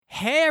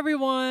Hey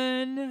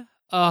everyone!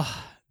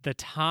 The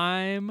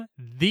time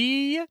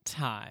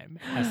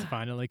has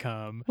finally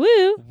come.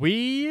 Woo!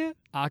 We,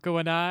 Akko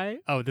and I,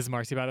 this is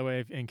Marcy, by the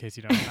way, in case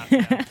you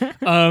don't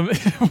know.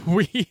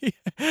 We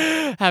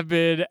have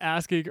been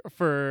asking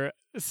for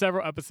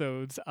several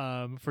episodes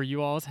for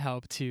you all's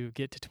help to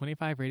get to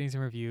 25 ratings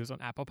and reviews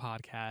on Apple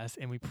Podcasts,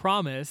 and we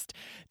promised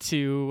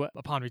to,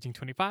 upon reaching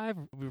 25,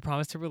 we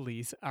promised to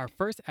release our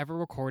first ever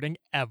recording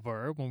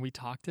ever when we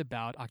talked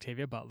about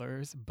Octavia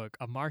Butler's Book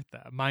of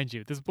Martha. Mind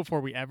you, this is before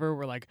we ever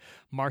were like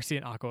Marcy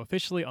and Akko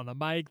officially on the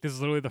mic. This is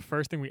literally the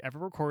first thing we ever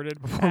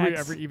recorded before we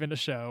ever even a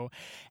show,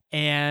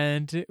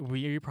 and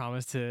we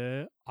promised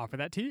to offer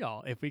that to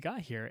y'all if we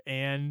got here,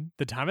 and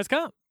the time has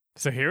come.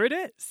 So here it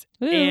is.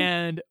 Woo.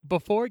 And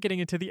before getting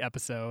into the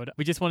episode,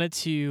 we just wanted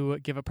to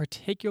give a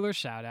particular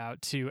shout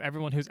out to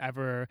everyone who's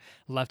ever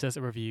left us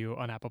a review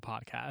on Apple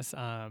Podcasts,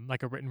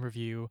 like a written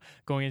review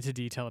going into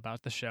detail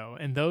about the show.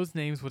 And those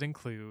names would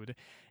include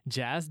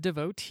Jazz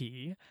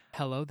Devotee,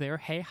 Hello There,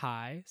 Hey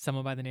Hi,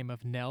 someone by the name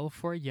of Nell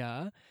For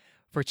Ya,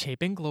 For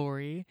Chapin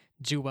Glory,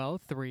 Jewel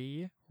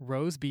 3,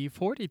 Rose B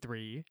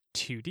 43,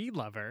 2D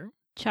Lover,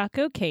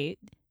 Chaco Kate,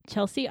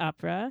 Chelsea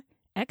Opera,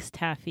 X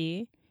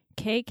Taffy,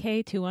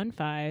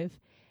 KK215,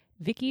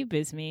 Vicky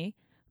Bisme,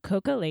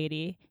 Coca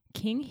Lady,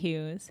 King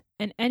Hughes,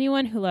 and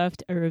anyone who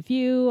left a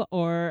review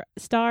or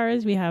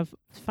stars. We have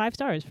 5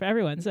 stars for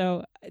everyone.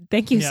 So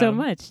thank you so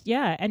much.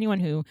 Yeah, anyone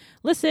who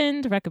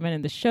listened,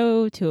 recommended the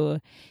show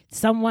to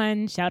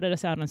someone, shouted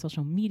us out on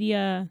social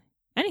media,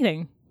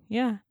 anything.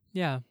 Yeah.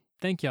 Yeah.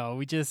 Thank y'all.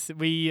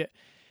 We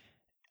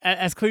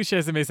as cliche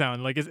as it may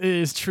sound, like it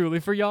is truly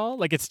for y'all.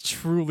 Like it's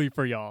truly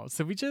for y'all.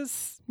 So we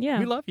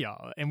love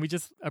y'all, and we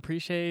just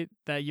appreciate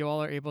that you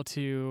all are able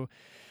to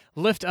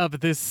lift up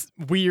this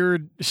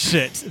weird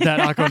shit that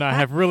Akko and I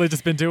have really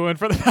just been doing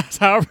for the past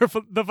however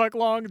the fuck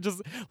long,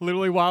 just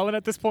literally wilding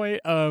at this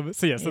point.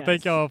 So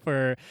thank y'all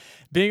for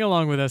being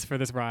along with us for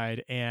this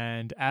ride,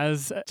 and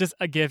as just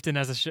a gift and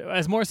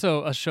as more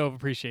so a show of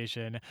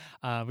appreciation,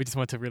 we just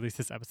want to release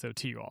this episode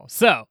to you all.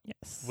 So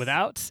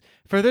without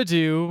further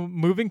ado,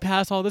 moving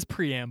past all this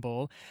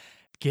preamble,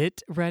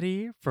 get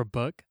ready for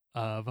Book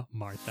of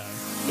Martha.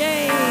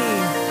 Yay!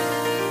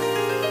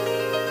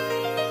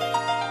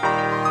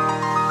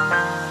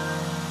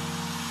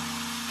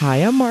 Hi,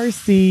 I'm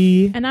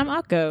Marcy. And I'm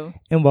Akko.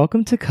 And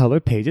welcome to Color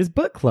Pages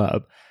Book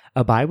Club,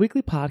 a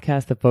bi-weekly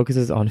podcast that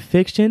focuses on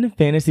fiction,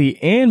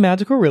 fantasy, and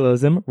magical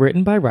realism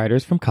written by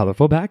writers from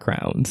colorful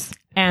backgrounds.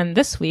 And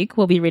this week,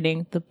 we'll be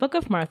reading The Book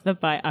of Martha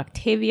by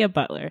Octavia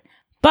Butler.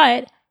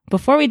 But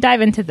before we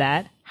dive into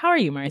that, how are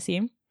you,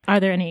 Marcy? Are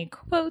there any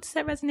quotes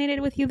that resonated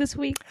with you this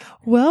week?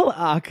 Well,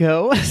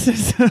 Akko,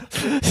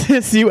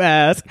 since you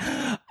ask,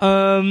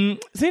 I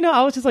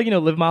was just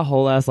living my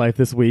whole ass life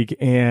this week,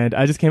 and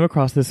I just came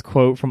across this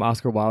quote from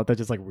Oscar Wilde that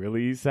just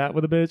really sat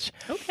with a bitch.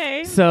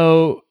 Okay.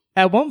 So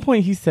at one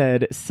point he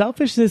said,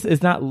 "Selfishness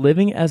is not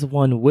living as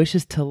one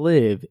wishes to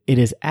live. It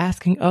is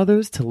asking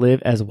others to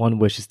live as one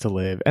wishes to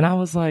live." And I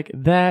was like,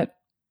 that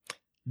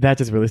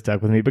just really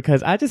stuck with me,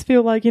 because I just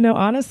feel like,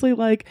 honestly,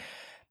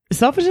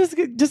 selfishness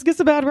just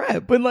gets a bad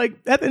rap, but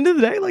at the end of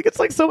the day,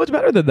 it's so much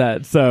better than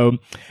that. So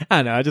I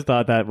don't know. I just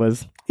thought it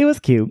was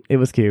cute. It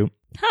was cute.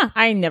 Huh.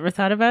 I never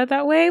thought about it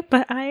that way,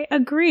 but I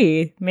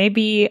agree.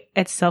 Maybe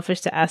it's selfish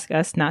to ask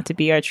us not to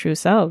be our true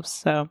selves.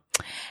 So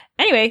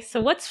anyway,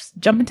 let's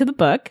jump into the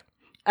book.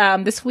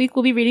 This week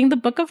we'll be reading The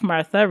Book of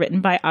Martha,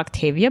 written by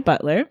Octavia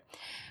Butler,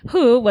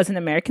 who was an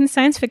American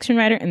science fiction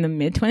writer in the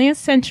mid-20th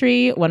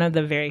century, one of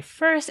the very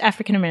first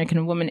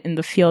African-American women in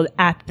the field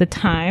at the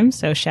time,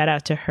 so shout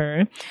out to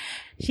her.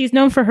 She's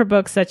known for her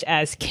books such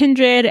as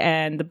Kindred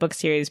and the book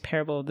series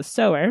Parable of the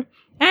Sower,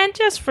 and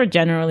just for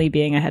generally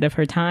being ahead of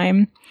her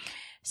time.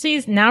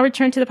 She's now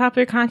returned to the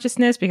popular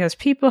consciousness because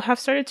people have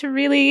started to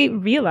really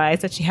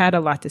realize that she had a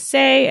lot to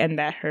say, and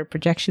that her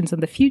projections on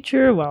the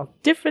future, while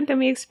different than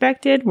we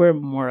expected, were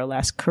more or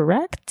less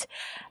correct.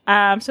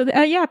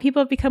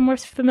 People have become more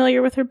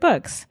familiar with her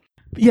books.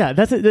 Yeah,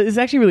 it's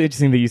actually really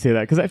interesting that you say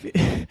that, because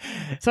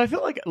I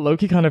feel like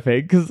low-key kind of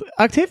fake, because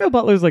Octavia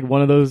Butler is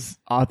one of those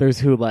authors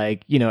who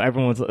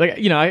everyone's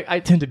I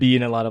tend to be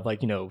in a lot of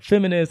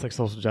feminist,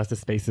 social justice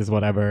spaces,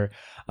 whatever.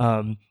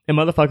 And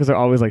motherfuckers are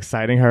always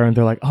citing her, and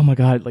they're like, "Oh my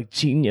god,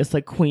 genius,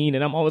 queen,"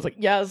 and I'm always like,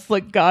 "Yes,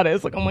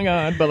 goddess, oh my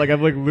god," but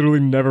I've literally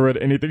never read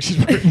anything she's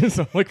written,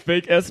 so I'm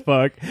fake as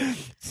fuck.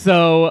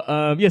 So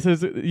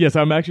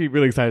so I'm actually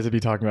really excited to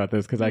be talking about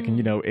this, because I can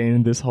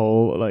end this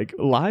whole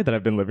lie that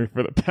I've been living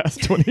for the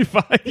past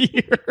 25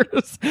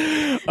 years.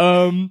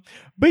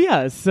 But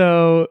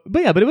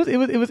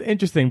it was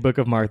interesting. Book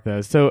of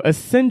Martha. So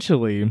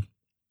essentially,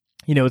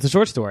 it's a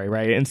short story,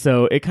 right? And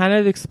so it kind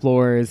of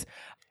explores.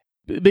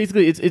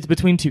 Basically, it's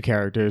between two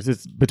characters.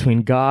 It's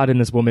between God and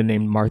this woman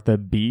named Martha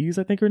Bees,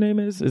 I think her name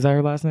is. Is that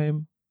her last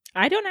name?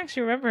 I don't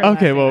actually remember.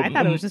 Okay, well, I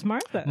thought it was just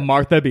Martha.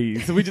 Martha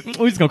Bees. So we're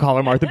just gonna call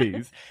her Martha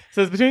Bees.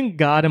 So it's between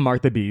God and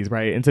Martha Bees,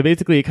 right? And so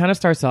basically, it kind of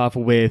starts off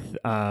with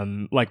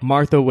like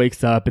Martha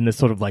wakes up in this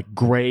sort of like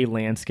gray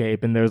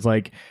landscape, and there's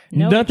like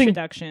nothing.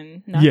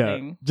 Introduction.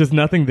 Nothing. Yeah, just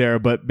nothing there,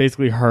 but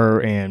basically her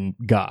and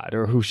God,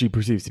 or who she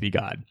perceives to be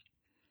God.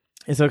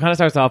 And so it kind of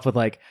starts off with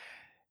like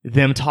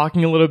them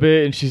talking a little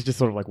bit, and she's just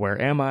sort of like, where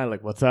am I?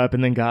 Like, what's up?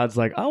 And then God's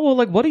like, oh, well,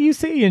 like, what do you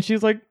see? And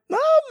she's like,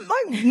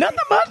 like nothing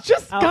much,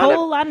 just a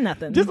whole lot of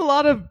nothing. Just a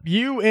lot of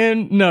you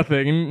and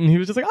nothing. And he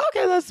was just like,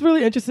 okay, that's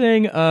really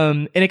interesting.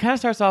 And it kind of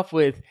starts off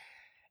with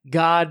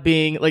God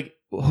being like,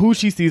 who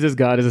she sees as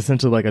God is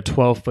essentially like a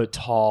 12-foot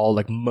tall,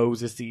 like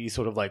Moses-y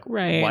sort of like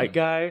white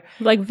guy.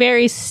 Like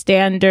very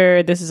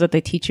standard. This is what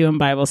they teach you in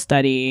Bible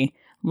study.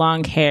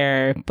 Long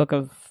hair, book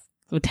of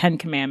the 10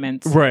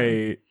 Commandments.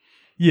 Right.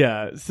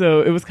 Yeah,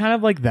 so it was kind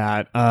of like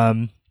that.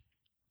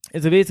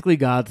 And so basically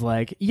God's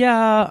like,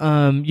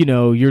 yeah, you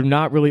know, you're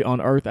not really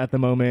on Earth at the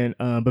moment,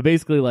 but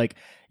basically like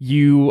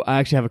I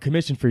actually have a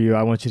commission for you.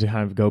 I want you to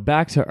kind of go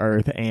back to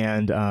Earth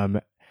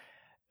and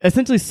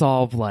essentially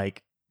solve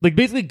like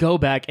basically go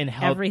back and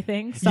help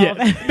everything.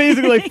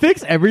 Basically like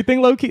fix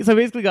everything low key. So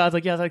basically God's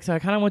like, yeah, like, so I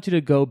kind of want you to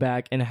go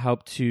back and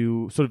help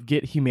to sort of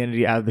get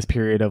humanity out of this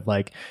period of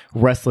like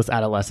restless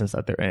adolescence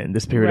that they're in,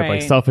 this period of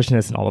like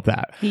selfishness and all of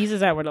that. He uses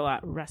that word a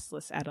lot,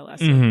 restless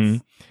adolescence. Mm-hmm.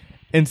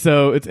 And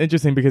so it's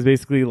interesting because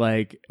basically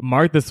like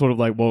Martha's sort of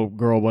like, well,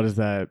 girl, what does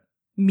that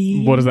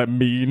mean? What does that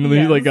mean? And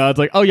then like God's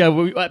like, oh yeah,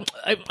 well,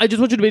 I just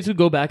want you to basically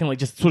go back and like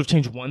just sort of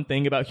change one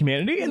thing about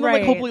humanity and then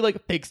like hopefully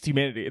like fix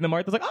humanity. And then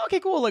Martha's like, oh, okay,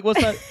 cool. Like,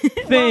 what's that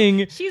thing?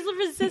 Well, she's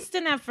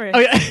resistant at first. Oh,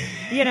 yeah.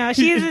 You know,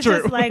 she's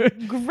just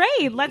like,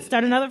 great, let's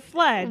start another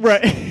flood.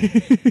 Right.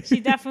 She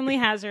definitely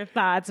has her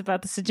thoughts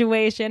about the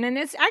situation, and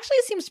it's actually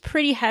seems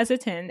pretty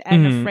hesitant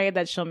and afraid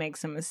that she'll make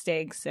some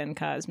mistakes and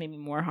cause maybe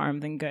more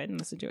harm than good in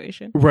the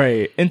situation.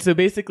 Right. And so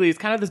basically it's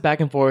kind of this back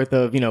and forth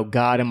of, you know,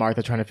 God and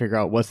Martha trying to figure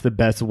out what's the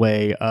best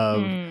way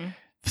of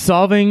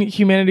solving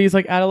humanity's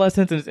like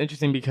adolescence. And it's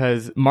interesting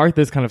because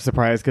Martha's kind of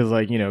surprised because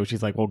like, you know,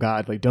 she's like, well,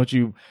 God, like, don't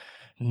you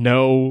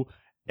know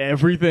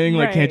everything?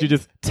 Like, can't you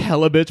just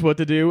tell a bitch what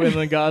to do? And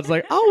then God's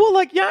like, oh, well,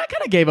 like, yeah, I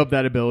kind of gave up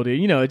that ability.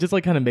 You know, it just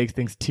like kind of makes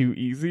things too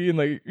easy. And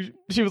like,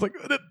 she was like,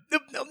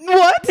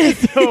 what? And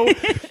so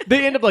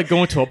they end up like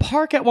going to a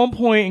park at one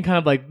point and kind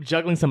of like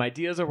juggling some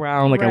ideas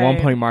around. Like at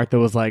one point, Martha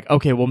was like,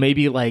 okay, well,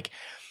 maybe like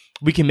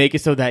we can make it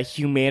so that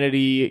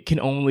humanity can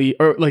only,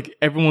 or like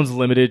everyone's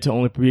limited to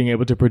only being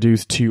able to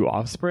produce 2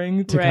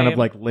 offspring to kind of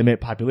like limit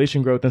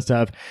population growth and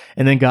stuff.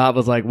 And then God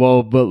was like,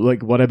 well, but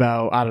like, what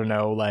about, I don't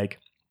know, like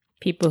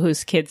people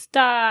whose kids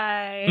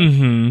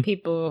die,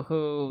 people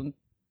who,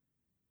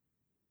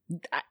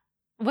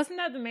 wasn't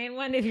that the main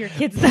one? If your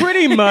kids die?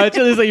 Pretty much.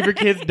 It's like if your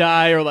kids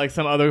die or like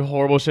some other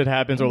horrible shit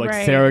happens or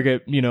like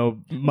surrogate, you know,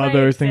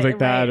 mothers, things like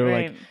that, or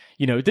like,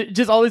 you know,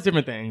 just all these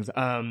different things.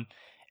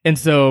 And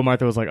so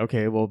Martha was like,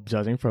 okay, well,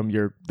 judging from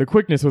the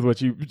quickness with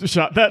which you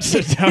shot that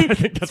shit down, I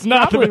think that's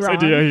not the best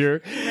idea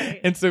here.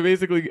 Right. And so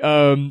basically, she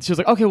was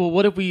like, okay, well,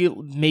 what if we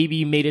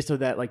maybe made it so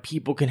that like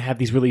people can have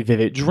these really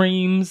vivid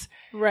dreams?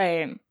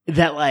 Right.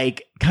 That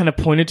like kind of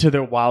pointed to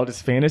their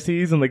wildest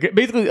fantasies and like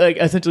basically like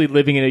essentially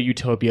living in a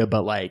utopia,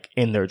 but like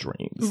in their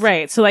dreams.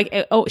 Right. So like,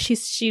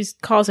 she's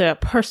calls it a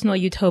personal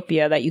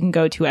utopia that you can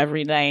go to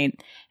every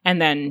night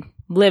and then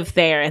live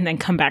there and then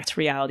come back to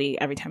reality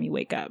every time you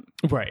wake up.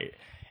 Right.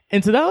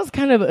 And so that was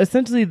kind of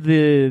essentially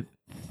the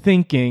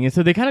thinking. And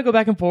so they kind of go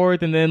back and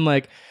forth. And then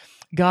like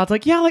God's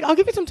like, yeah, like I'll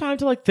give you some time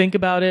to like think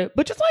about it,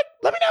 but just like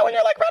let me know when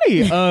you're like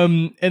ready.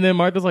 And then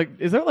Martha's like,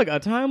 is there like a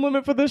time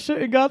limit for this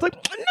shit? And God's like,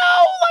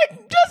 no,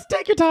 like just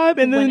take your time.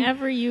 And then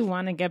whenever you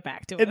want to get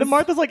back to it. And then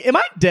Martha's like, am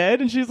I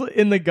dead? And she's like,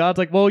 and the God's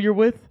like, well, you're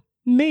with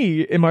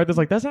me. And Martha's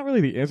like, that's not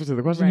really the answer to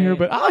the question here,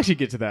 but I'll actually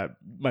get to that,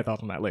 my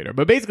thoughts on that later.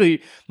 But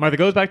basically Martha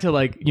goes back to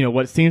like, you know,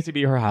 what seems to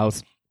be her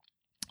house.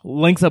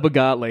 Links up with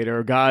God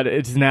later. God,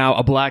 it's now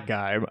a black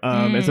guy.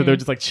 And so they're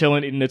just like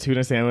chilling, eating a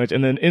tuna sandwich.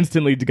 And then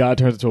instantly God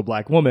turns into a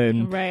black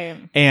woman. Right.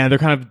 And they're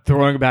kind of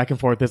throwing back and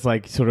forth this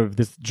like sort of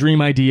this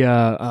dream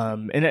idea.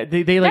 And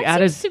they like that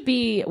added. Seems to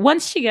be,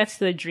 once she gets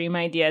to the dream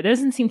idea, there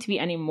doesn't seem to be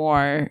any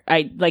more.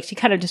 She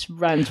kind of just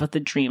runs with the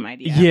dream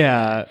idea.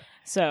 Yeah.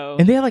 So.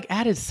 And they like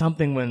added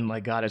something when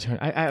like God had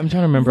turned. I'm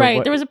trying to remember.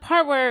 Right. There was a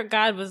part where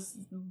God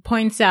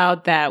points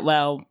out that,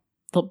 well,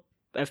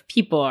 if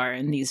people are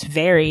in these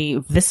very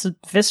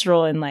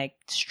visceral and like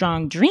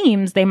strong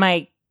dreams, they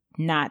might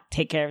not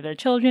take care of their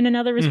children and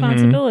other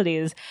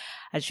responsibilities.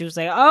 And she was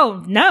like,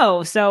 oh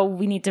no, so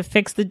we need to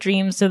fix the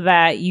dream so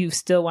that you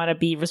still want to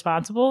be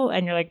responsible.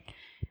 And you're like,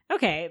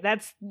 okay,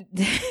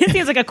 it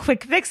seems like a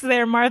quick fix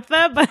there,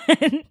 Martha,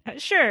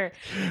 but sure.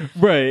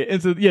 Right.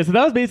 And so so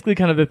that was basically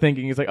kind of the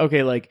thinking. It's like,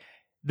 okay, like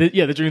the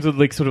dreams would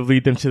like sort of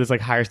lead them to this like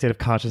higher state of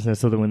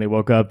consciousness so that when they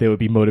woke up they would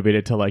be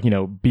motivated to like, you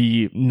know,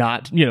 be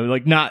not, you know,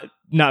 like not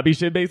be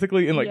shit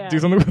basically and like do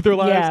something with their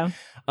lives.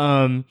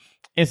 And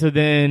so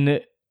then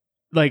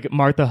like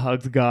Martha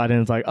hugs God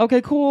and is like,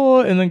 okay,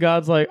 cool. And then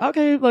God's like,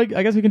 okay, like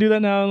I guess we can do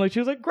that now. And like she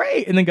was like,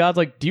 great. And then God's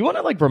like, do you want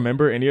to like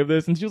remember any of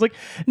this? And she was like,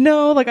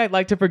 no, like I'd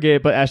like to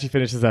forget. But as she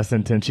finishes that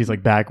sentence, she's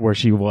like back where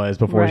she was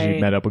before she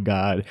met up with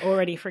God.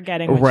 Already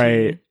forgetting.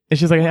 Right. And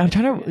she's like,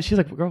 she's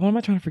like, girl, what am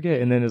I trying to forget?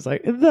 And then it's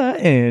like the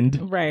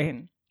end.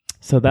 Right.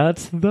 So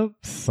that's the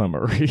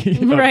summary of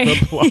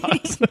the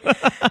plot.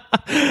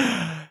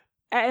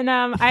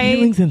 And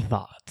feelings and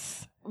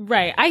thoughts.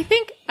 Right. I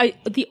think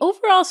the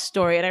overall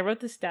story, and I wrote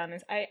this down,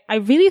 is I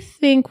really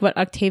think what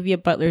Octavia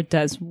Butler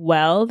does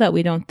well that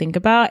we don't think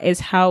about is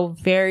how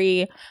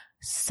very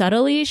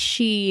subtly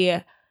she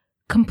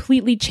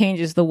completely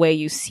changes the way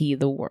you see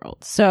the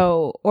world.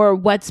 So, or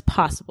what's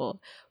possible.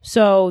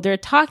 So they're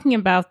talking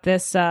about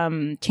this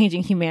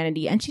changing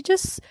humanity, and she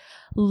just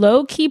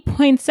low-key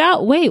points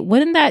out, wait,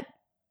 wouldn't that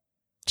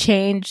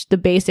change the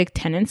basic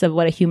tenets of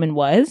what a human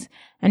was?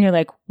 And you're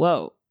like,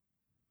 whoa.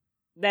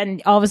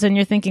 Then all of a sudden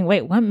you're thinking,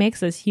 wait, what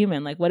makes us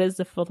human? Like, what is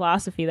the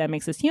philosophy that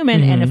makes us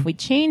human? And if we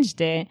changed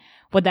it,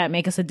 would that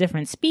make us a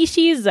different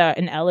species,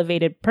 an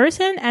elevated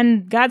person?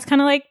 And God's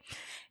kind of like,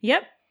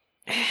 yep.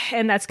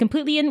 And that's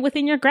completely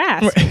within your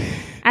grasp. Right.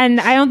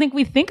 And I don't think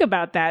we think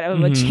about that,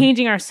 of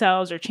changing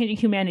ourselves or changing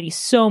humanity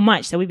so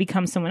much that we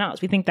become someone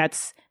else. We think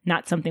that's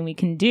not something we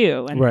can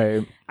do. And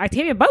right.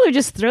 Octavia Butler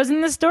just throws in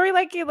the story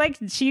like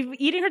she's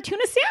eating her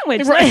tuna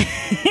sandwich. Right.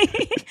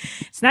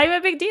 It's not even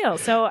a big deal.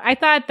 So I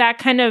thought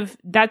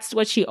that's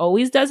what she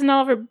always does in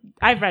all of her.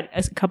 I've read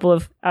a couple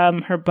of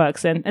her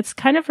books, and it's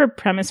kind of her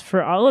premise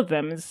for all of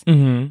them. Is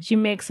she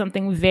makes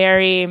something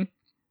very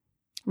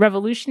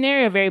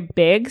revolutionary or very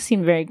big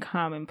seem very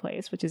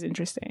commonplace, which is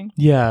interesting.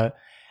 Yeah.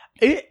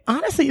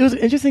 Honestly, it was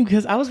interesting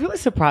because I was really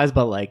surprised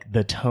by like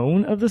the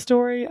tone of the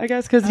story, I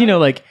guess, because you know,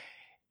 like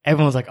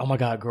everyone's like, "Oh my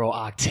god, girl,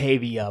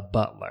 Octavia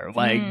Butler!"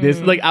 Like this,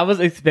 like I was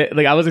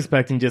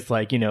expecting just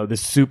like, you know,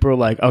 this super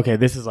like, okay,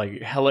 this is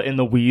like hella in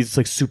the weeds, it's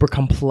like super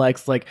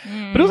complex, like,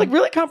 but it was like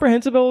really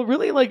comprehensible,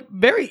 really like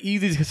very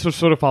easy to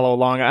sort of follow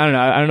along.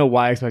 I don't know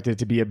why I expected it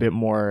to be a bit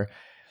more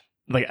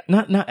like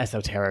not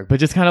esoteric, but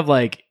just kind of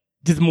like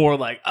just more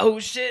like, oh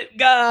shit,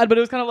 God. But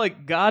it was kind of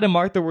like God and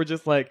Martha were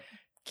just like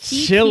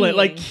chilling,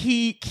 like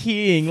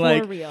keying,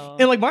 like real.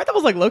 And like Martha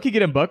was like low-key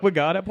getting buck with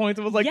God at points.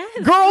 It was like,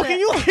 yes, girl, can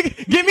you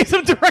like give me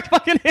some direct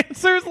fucking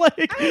answers?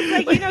 Like, I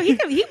was like, you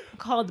know, he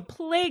called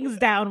plagues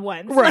down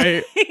once,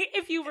 right?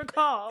 If you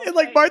recall. And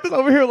like Martha's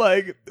over here,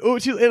 like, oh,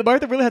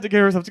 Martha really had to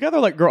get herself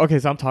together. Like, girl, okay,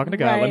 so I'm talking to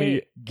God. Right. Let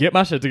me get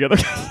my shit together.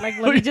 Like,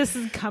 let me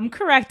just come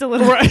correct a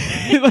little.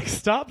 Right? Like,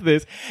 stop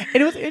this.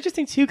 And it was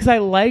interesting too because I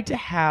liked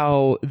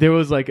how there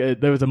was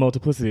a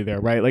multiplicity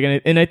there, right? Like,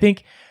 and I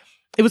think.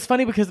 It was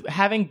funny because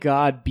having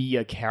God be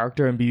a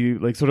character and be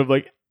like sort of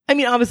like, I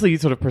mean, obviously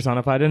he's sort of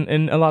personified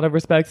in a lot of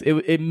respects.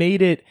 It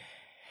made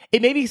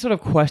me sort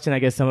of question, I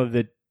guess, some of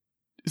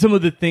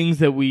the things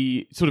that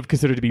we sort of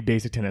consider to be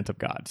basic tenets of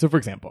God. So, for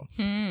example,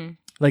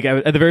 like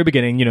at the very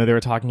beginning, you know, they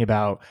were talking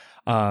about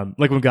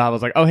like when God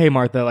was like, "Oh, hey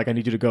Martha, like I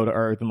need you to go to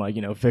Earth and like,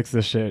 you know, fix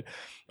this shit."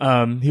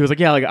 He was like,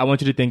 yeah, like I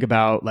want you to think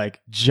about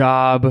like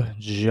Job,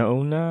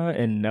 Jonah,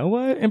 and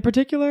Noah in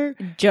particular.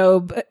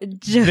 Job.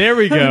 There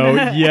we go.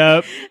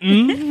 Yep.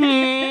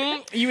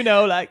 You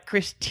know, like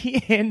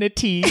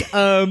Christianity.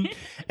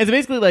 And so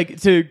basically,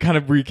 like to kind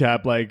of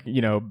recap, like,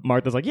 you know,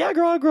 Martha's like, yeah,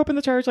 girl, I grew up in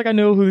the church. Like I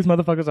know who these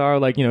motherfuckers are.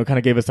 Like, you know, kind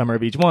of gave a summary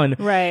of each one.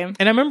 Right.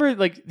 And I remember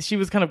like she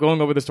was kind of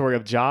going over the story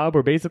of Job,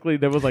 where basically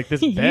there was like this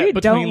bet you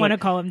between. Don't want to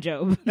call him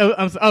Job. Job.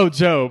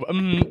 Job.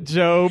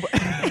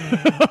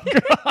 Oh,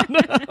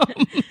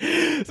 God.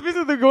 So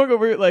basically they're going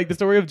over like the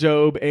story of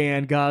Job,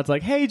 and God's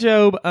like, hey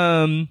Job,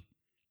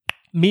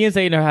 me and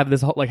Satan had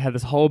this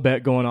whole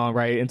bet going on,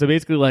 right? And so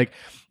basically like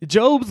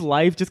Job's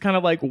life just kind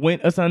of like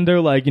went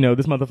asunder, like, you know,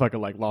 this motherfucker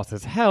like lost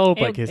his health,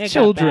 like his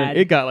children,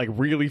 it got like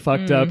really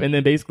fucked up. And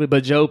then basically,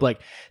 but Job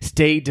like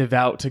stayed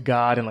devout to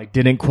God and like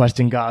didn't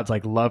question God's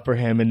like love for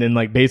him. And then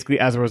like basically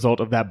as a result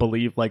of that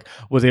belief, like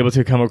was able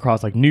to come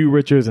across like new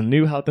riches and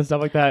new health and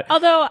stuff like that.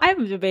 Although I've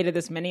debated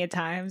this many a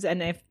times,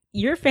 and if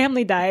your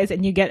family dies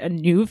and you get a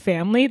new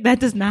family, that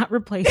does not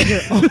replace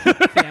your own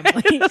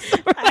family.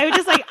 I was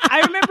just like,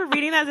 I remember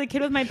reading that as a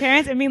kid with my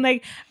parents and being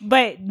like,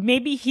 but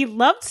maybe he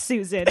loved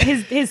Susan,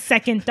 his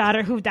second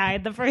daughter who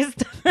died the first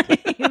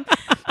time.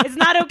 It's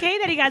not okay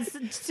that he got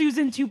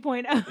Susan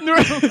 2.0.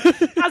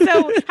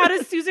 Also, how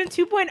does Susan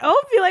 2.0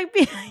 feel like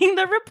being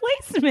the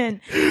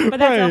replacement? But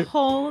that's a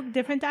whole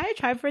different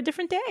diatribe for a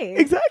different day.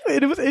 Exactly.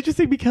 And it was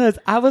interesting because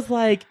I was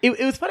like, it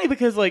was funny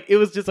because like, it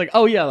was just like,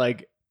 oh yeah,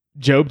 like,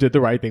 Job did the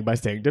right thing by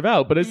staying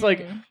devout, but it's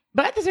like,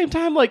 but at the same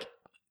time, like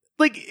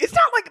it's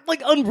not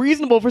like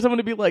unreasonable for someone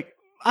to be like,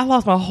 I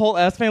lost my whole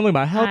ass family,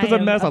 my health is a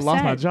mess, upset. I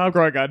lost my job,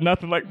 girl, I got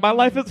nothing, like my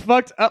life is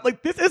fucked up,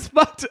 like this is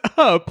fucked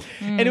up.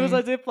 And it was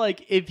as if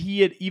like if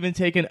he had even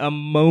taken a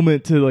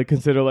moment to like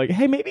consider like,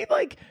 hey, maybe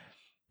like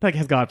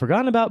has God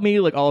forgotten about me,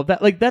 like all of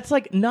that, like that's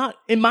like not,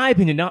 in my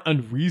opinion, not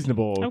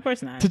unreasonable. Of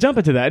course not. To jump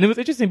into that. And it was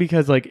interesting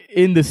because like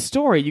in the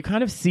story you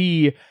kind of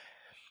see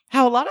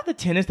how a lot of the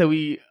tenets that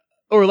we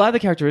or a lot of the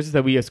characteristics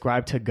that we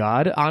ascribe to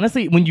God,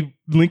 honestly, when you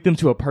link them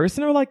to a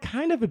person, are like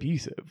kind of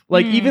abusive.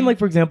 Like even like,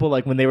 for example,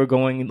 like when they were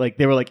going, like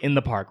they were like in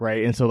the park,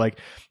 right? And so like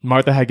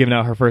Martha had given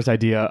out her first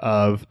idea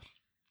of,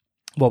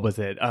 what was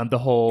it? The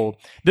whole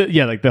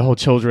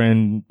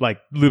children, like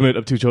limit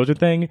of 2 children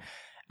thing.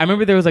 I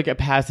remember there was like a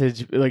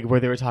passage like where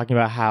they were talking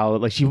about how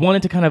like she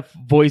wanted to kind of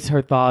voice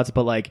her thoughts,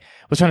 but like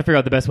was trying to figure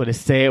out the best way to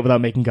say it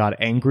without making God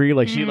angry.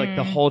 Like she like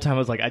the whole time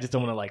was like, I just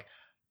don't want to like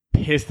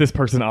piss this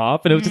person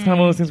off. And it was just kind of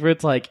one of those things where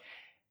it's one of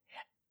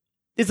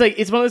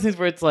those things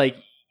where it's like,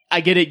 I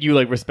get it, you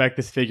like respect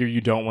this figure,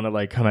 you don't want to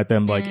like come at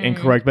them like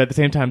incorrect, but at the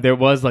same time there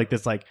was like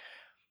this like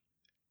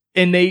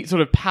innate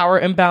sort of power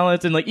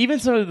imbalance, and like even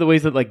sort of the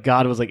ways that like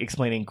God was like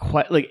explaining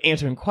like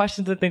answering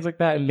questions and things like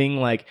that, and being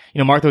like, you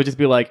know, Martha would just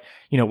be like,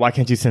 you know, why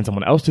can't you send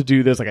someone else to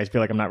do this? Like I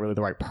feel like I'm not really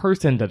the right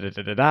person,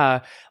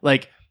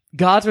 like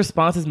God's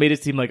responses made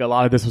it seem like a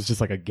lot of this was just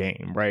like a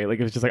game, right? Like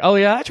it was just like, oh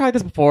yeah, I tried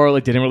this before,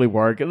 like didn't really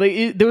work.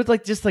 Like there was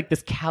like just like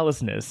this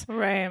callousness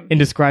in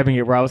describing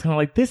it, where I was kind of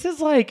like, this is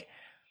like,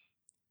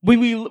 when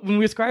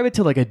we ascribe it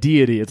to like a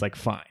deity, it's like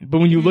fine. But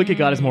when you look at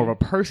God as more of a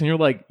person, you're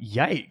like,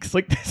 yikes.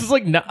 Like this is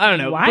like, not, I don't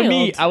know. Wild. For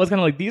me, I was kind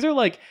of like, these are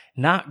like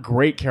not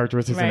great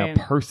characteristics in a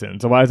person.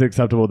 So why is it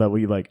acceptable that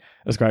we like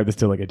ascribe this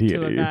to like a deity?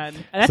 To a God.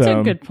 That's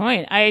a good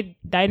point. I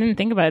didn't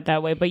think about it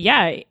that way. But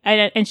yeah,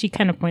 and she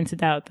kind of points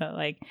it out that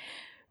like,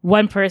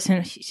 one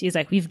person, she's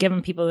like, we've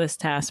given people this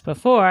task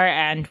before,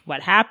 and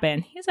what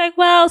happened? He's like,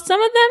 well,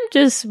 some of them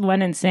just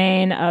went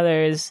insane.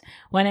 Others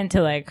went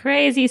into like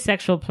crazy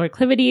sexual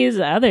proclivities.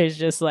 Others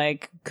just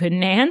like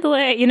couldn't handle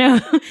it, you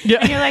know? Yeah.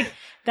 And you're like,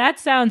 that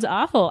sounds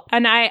awful.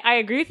 And I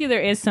agree with you.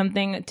 There's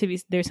something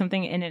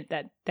in it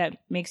that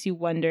makes you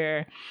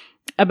wonder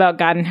about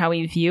God and how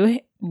we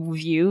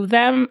view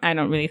them. I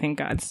don't really think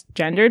God's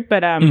gendered,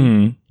 but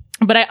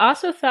I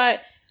also thought,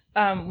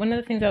 one of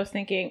the things I was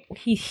thinking,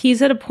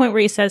 he's at a point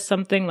where he says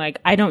something like,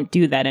 I don't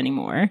do that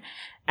anymore,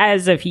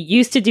 as if he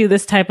used to do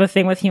this type of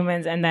thing with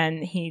humans and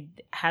then he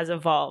has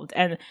evolved.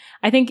 And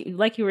I think,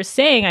 like you were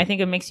saying, I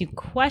think it makes you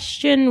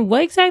question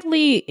what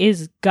exactly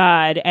is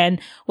God,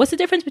 and what's the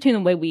difference between the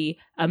way we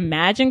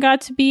imagine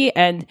God to be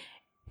and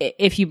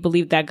if you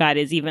believe that God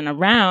is even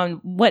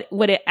around, what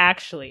it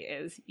actually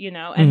is, you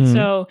know? And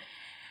so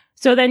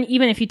then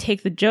even if you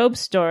take the Job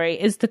story,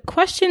 is the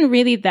question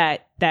really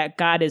that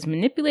God is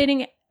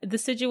manipulating the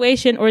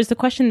situation, or is the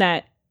question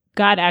that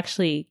God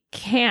actually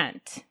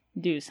can't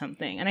do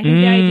something? And I think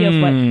the idea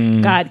of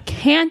what God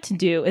can't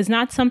do is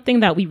not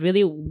something that we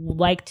really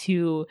like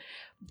to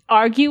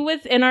argue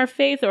with in our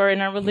faith or in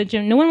our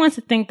religion. No one wants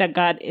to think that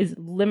God is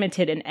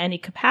limited in any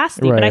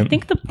capacity. Right. But I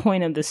think the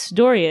point of the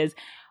story is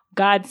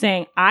God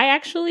saying, I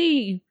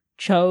actually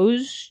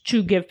chose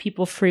to give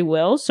people free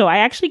will, so I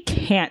actually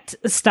can't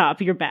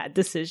stop your bad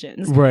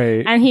decisions.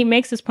 Right. And he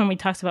makes this point when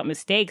he talks about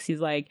mistakes.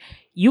 He's like,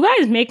 you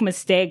guys make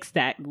mistakes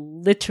that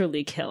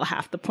literally kill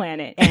half the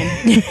planet.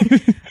 And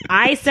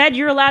I said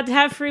you're allowed to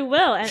have free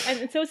will.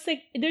 And so it's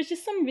like, there's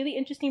just some really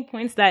interesting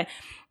points that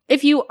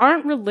if you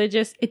aren't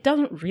religious, it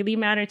doesn't really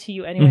matter to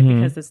you anyway,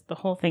 because the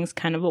whole thing's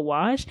kind of a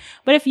wash.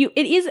 But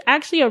it is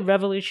actually a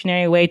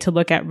revolutionary way to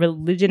look at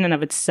religion in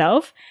of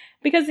itself.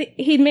 Because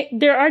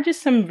there are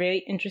just some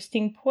really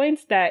interesting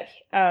points that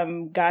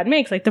God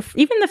makes, like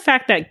even the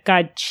fact that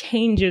God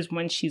changes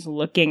when she's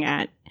looking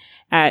at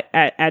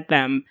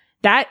them.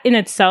 That in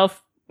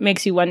itself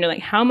makes you wonder, like,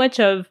 how much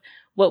of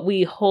what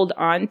we hold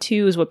on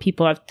to is what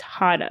people have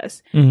taught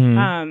us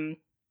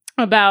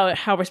about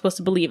how we're supposed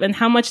to believe, and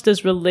how much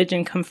does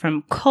religion come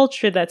from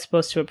culture that's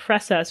supposed to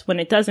oppress us when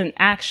it doesn't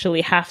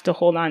actually have to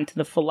hold on to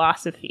the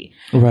philosophy.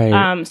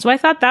 Right. So I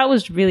thought that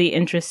was really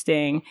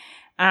interesting.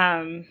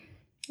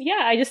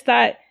 Yeah, I just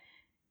thought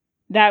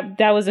that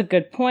was a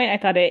good point. I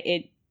thought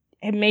it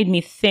made me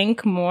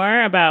think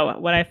more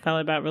about what I felt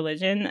about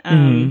religion.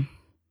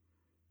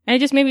 And it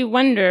just made me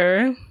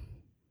wonder,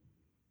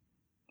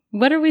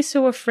 what are we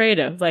so afraid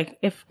of? Like,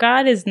 if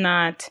God is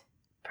not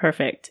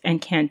perfect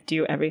and can't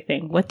do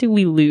everything, what do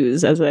we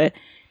lose as a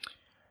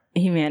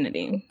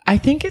humanity? I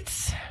think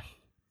it's,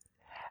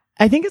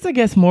 I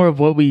guess, more of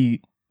what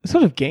we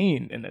sort of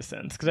gain in a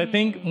sense. Because I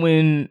think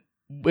when,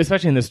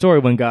 especially in the story,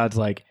 when God's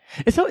like,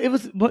 it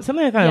was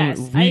something I found.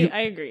 Yes,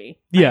 I agree.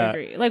 Yeah. I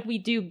agree. Like, we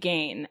do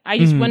gain. I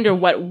just wonder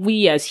what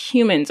we as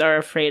humans are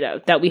afraid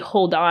of, that we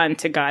hold on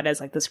to God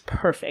as like this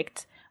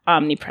perfect,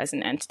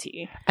 omnipresent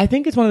entity. I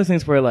think it's one of those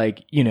things where,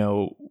 like, you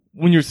know,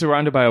 when you're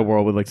surrounded by a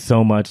world with like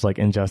so much like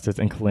injustice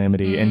and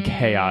calamity and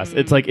chaos,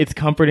 it's like, it's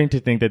comforting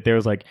to think that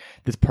there's like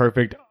this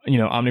perfect, you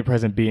know,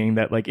 omnipresent being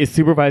that like is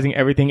supervising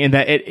everything and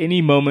that at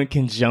any moment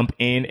can jump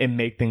in and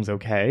make things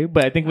okay.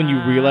 But I think when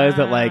you realize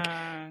that, like,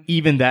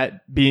 even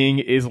that being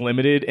is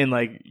limited and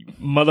like,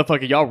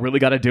 motherfucker, y'all really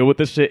got to deal with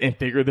this shit and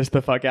figure this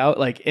the fuck out.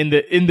 Like, and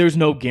there's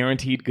no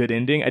guaranteed good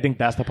ending. I think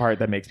that's the part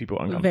that makes people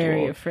uncomfortable.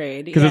 Very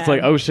afraid. Because it's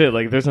like, oh shit,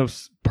 like there's no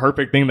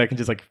perfect thing that can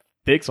just like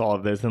fix all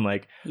of this, then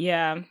like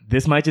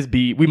this might just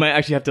be, we might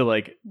actually have to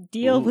like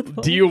deal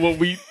what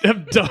we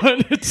have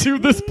done to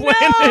this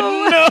planet.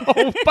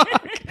 No,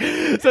 fuck.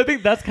 So I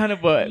think that's kind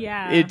of what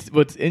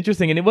what's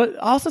interesting. And it was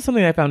also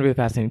something I found really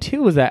fascinating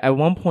too, was that at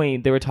one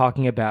point they were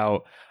talking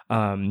about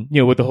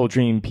with the whole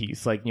dream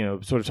piece, like,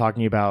 sort of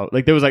talking about,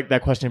 like, there was like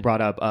that question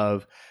brought up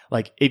of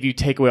like, if you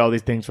take away all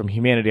these things from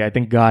humanity, I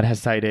think God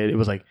has cited, it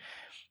was like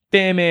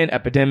famine,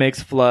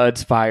 epidemics,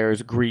 floods,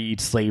 fires,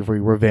 greed,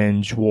 slavery,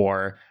 revenge,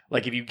 war.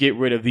 Like, if you get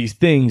rid of these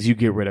things, you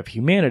get rid of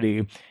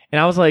humanity.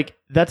 And I was like,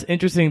 that's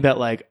interesting that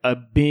like a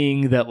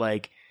being that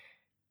like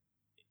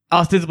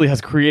ostensibly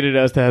has created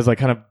us, that has like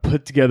kind of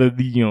put together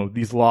the,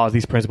 these laws,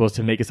 these principles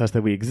to make it such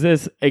that we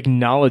exist,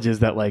 acknowledges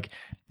that like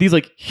these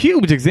like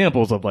huge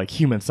examples of like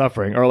human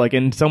suffering are like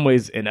in some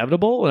ways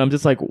inevitable. And I'm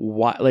just like,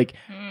 why? Like,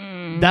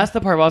 that's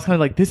the part where I was kind of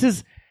like, this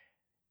is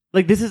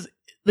like,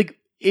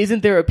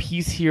 isn't there a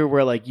piece here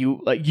where like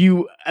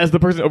you as the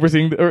person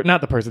overseeing, or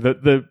not the person,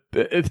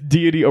 the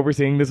deity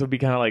overseeing this would be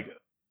kind of like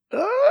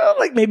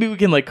maybe we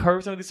can like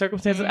curb some of these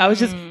circumstances.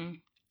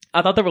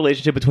 I thought the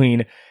relationship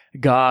between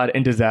God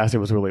and disaster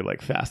was really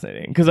like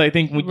fascinating, because I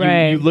think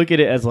when you look at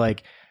it as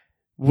like,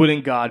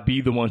 wouldn't God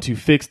be the one to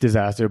fix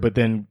disaster? But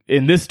then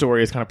in this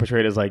story, it's kind of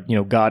portrayed as like,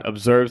 God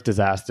observes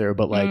disaster,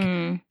 but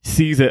like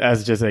sees it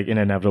as just like an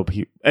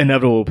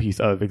inevitable piece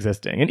of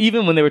existing. And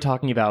even when they were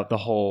talking about the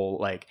whole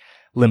like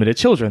limited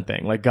children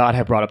thing, like God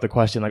had brought up the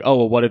question like, oh,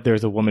 well, what if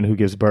there's a woman who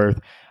gives birth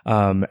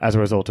as a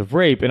result of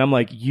rape? And I'm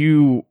like,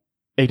 you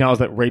acknowledge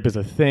that rape is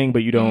a thing,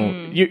 but you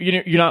don't,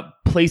 you're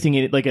not placing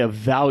it like a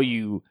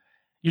value.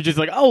 You're just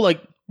like, oh,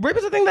 like rape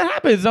is a thing that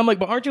happens. And I'm like,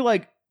 but aren't you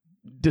like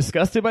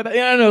disgusted by that?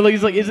 Yeah, I don't know. Like,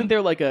 it's like, isn't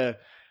there like a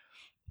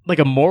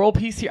moral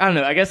piece here? I don't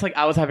know. I guess like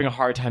I was having a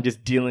hard time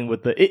just dealing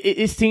with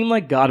it seemed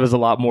like God was a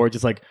lot more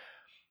just like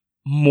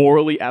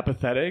morally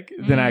apathetic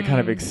than I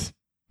kind of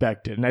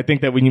expected. And I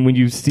think that when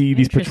you see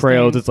these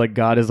portrayals, it's like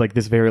God is like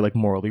this very like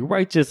morally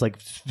righteous, like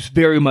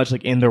very much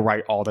like in the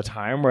right all the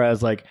time.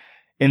 Whereas like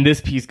in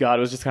this piece, God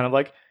was just kind of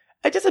like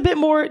just a bit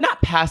more,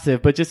 not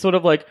passive, but just sort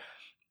of like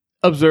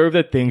observe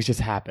that things just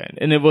happen.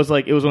 And it was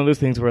one of those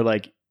things where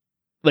like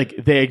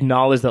they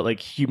acknowledge that like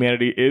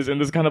humanity is in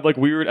this kind of like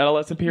weird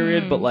adolescent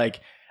period, but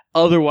like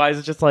otherwise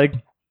it's just like,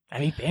 I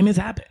mean, famines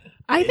happen.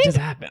 I think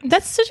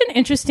that's such an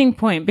interesting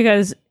point,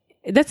 because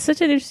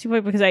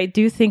I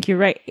do think you're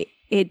right.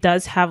 It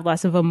does have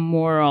less of a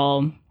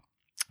moral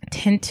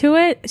tint to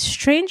it.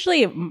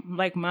 Strangely,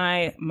 like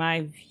my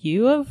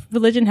view of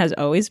religion has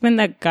always been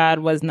that God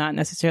was not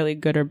necessarily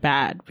good or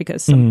bad,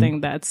 because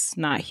something that's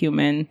not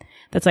human,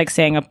 that's like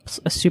saying a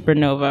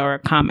supernova or a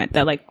comet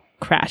that like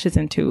crashes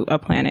into a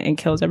planet and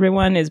kills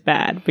everyone is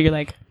bad. But you're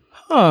like,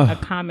 a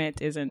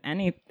comet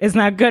it's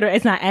not good, or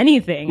it's not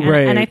anything.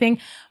 And I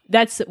think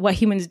that's what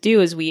humans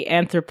do, is we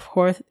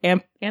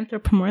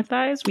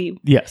anthropomorphize. We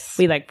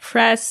like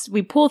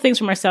we pull things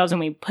from ourselves and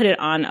we put it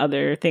on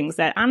other things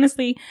that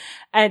honestly,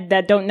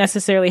 that don't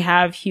necessarily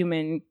have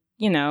human,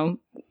 they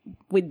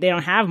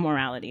don't have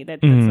morality.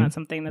 That's not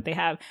something that they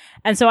have.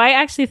 And so I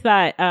actually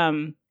thought,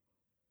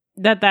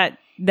 that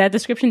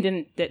description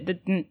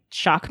didn't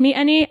shock me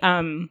any.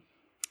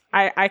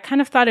 I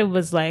kind of thought it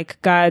was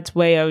like God's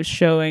way of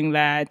showing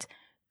that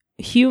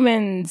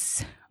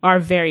humans are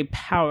very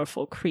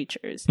powerful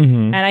creatures.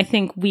 And I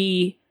think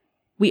we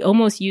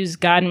almost use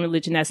God and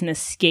religion as an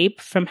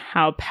escape from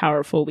how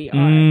powerful we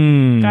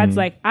are. God's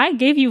like, I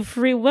gave you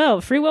free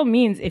will. Free will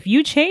means if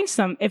you change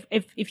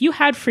if you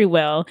had free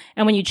will,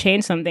 and when you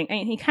change something,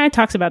 and he kind of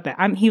talks about that.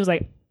 He was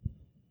like,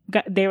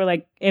 they were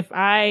like,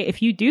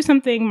 if you do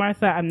something,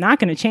 Martha, I'm not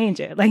going to change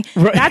it. Like,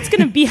 that's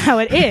going to be how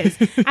it is.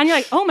 And you're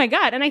like, oh my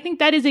God. And I think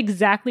that is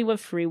exactly what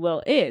free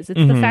will is.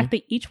 It's the fact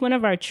that each one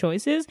of our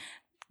choices,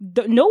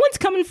 no one's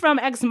coming from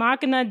Ex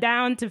Machina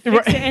down to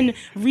fix it and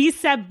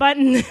reset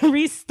button,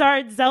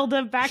 restart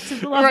Zelda back to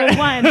the level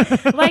 1.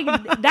 Like,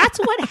 that's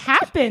what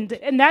happened.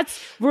 And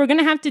we're going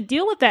to have to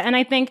deal with that. And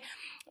I think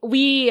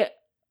we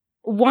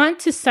want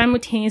to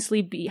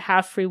simultaneously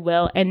have free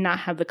will and not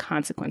have the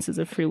consequences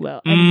of free will.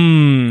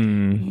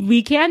 And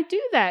we can't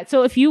do that.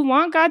 So if you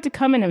want God to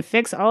come in and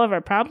fix all of our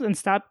problems and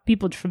stop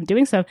people from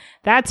doing stuff,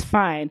 that's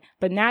fine.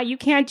 But now you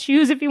can't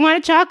choose if you want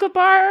a chocolate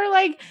bar or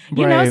like,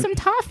 some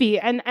toffee.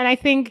 And I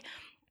think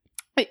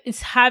I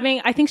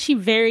think she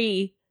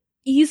very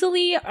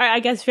easily, or I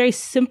guess very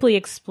simply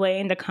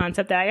explained a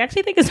concept that I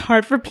actually think is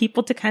hard for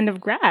people to kind of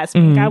grasp.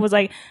 God was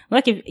like,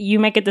 look, if you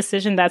make a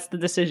decision, that's the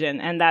decision,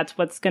 and that's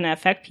what's going to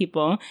affect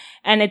people.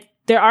 And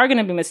there are going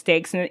to be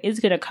mistakes, and it is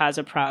going to cause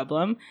a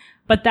problem,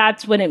 but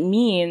that's what it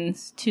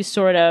means to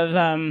sort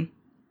of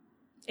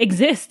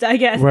exist, I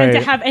guess, and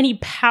to have any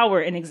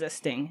power in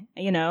existing,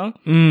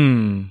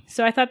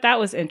 So I thought that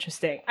was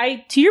interesting.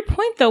 To your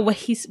point though,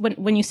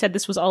 when you said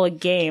this was all a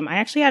game, I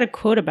actually had a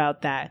quote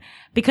about that,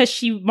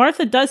 because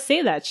Martha does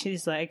say that.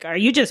 She's like, are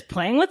you just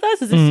playing with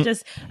us? Is this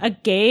just a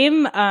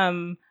game?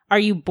 Are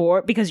you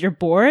bored because you're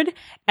bored?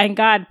 And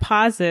God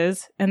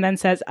pauses and then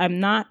says, I'm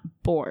not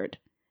bored.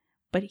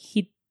 But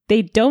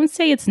they don't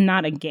say it's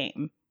not a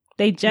game.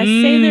 They just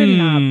say they're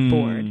not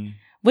bored.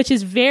 which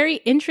is very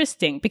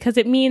interesting because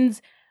it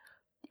means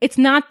it's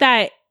not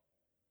that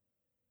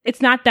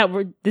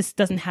this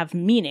doesn't have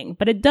meaning,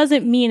 but it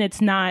doesn't mean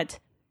it's not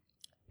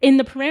in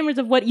the parameters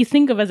of what you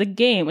think of as a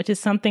game, which is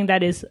something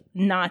that is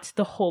not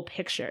the whole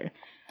picture.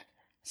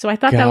 So I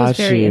thought that was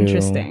very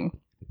interesting.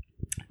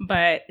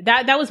 But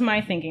that was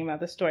my thinking about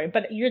the story.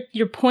 But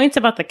your points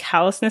about the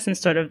callousness and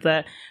sort of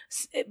the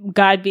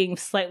God being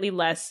slightly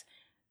less,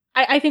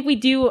 I think we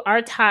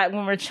are taught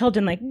when we're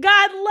children, like,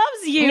 God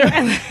loves you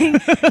and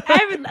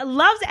like,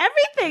 loves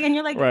everything. And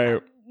you're like,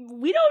 right.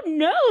 We don't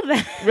know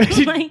that.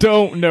 We like,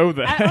 don't know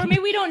that. Or maybe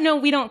we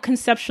don't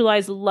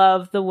conceptualize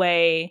love the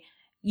way,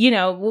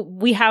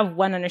 we have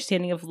one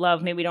understanding of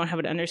love. Maybe we don't have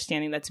an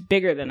understanding that's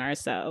bigger than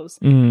ourselves.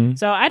 Mm-hmm.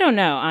 So I don't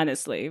know,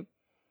 honestly.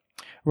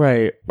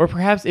 Right. Or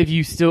perhaps if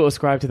you still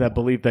ascribe to that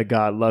belief that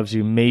God loves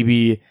you,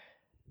 maybe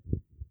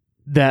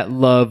that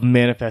love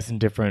manifests in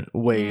different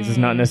ways. It's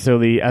not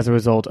necessarily as a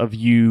result of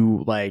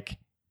you like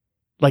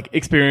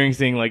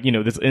experiencing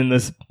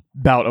this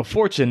bout of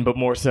fortune, but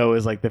more so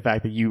is like the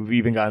fact that you've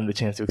even gotten the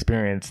chance to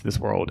experience this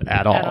world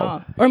at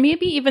all. Or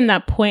maybe even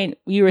that point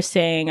you were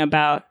saying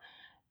about,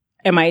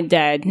 am I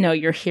dead? No,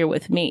 you're here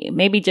with me.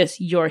 Maybe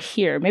just you're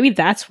here. Maybe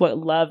that's what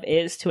love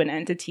is to an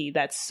entity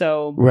that's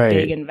so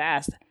big and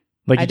vast.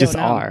 Like you just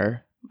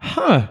are.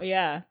 Huh.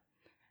 Yeah.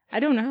 I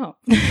don't know.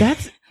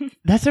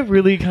 That's a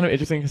really kind of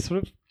interesting,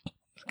 sort of kind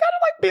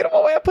of like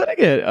beautiful way of putting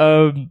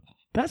it.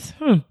 That's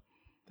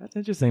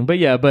interesting. But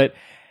yeah, I'm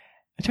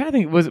trying to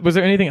think, was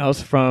there anything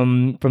else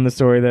from the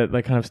story that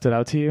like kind of stood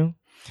out to you?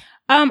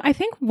 I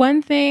think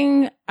one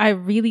thing I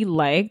really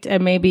liked,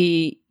 and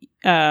maybe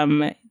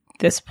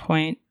this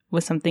point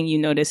was something you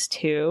noticed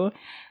too.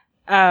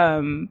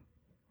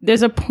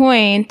 There's a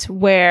point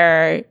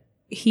where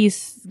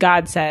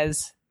God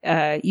says,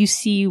 you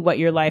see what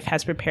your life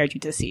has prepared you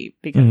to see,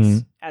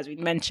 because as we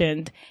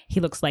mentioned,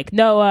 he looks like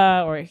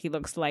Noah, or he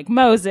looks like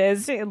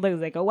Moses. It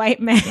looks like a white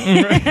man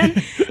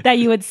that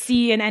you would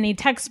see in any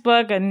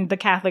textbook in the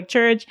Catholic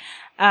Church,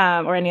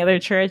 or any other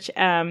church.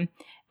 And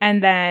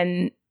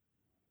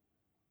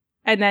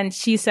then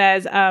she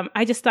says,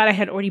 I just thought I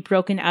had already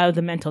broken out of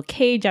the mental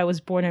cage I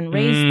was born and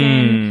raised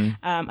in.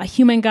 A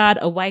human God,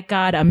 a white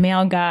God, a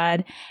male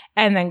God.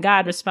 And then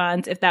God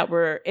responds,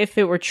 if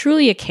it were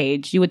truly a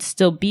cage, you would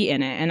still be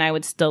in it, and I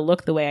would still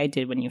look the way I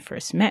did when you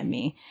first met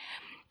me.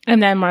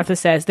 And then Martha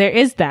says, there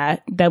is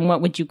that. Then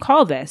what would you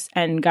call this?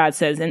 And God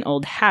says, an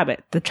old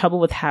habit. The trouble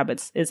with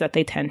habits is that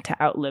they tend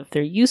to outlive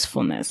their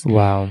usefulness.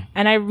 Wow.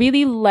 And I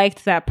really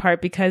liked that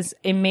part because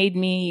it made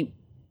me...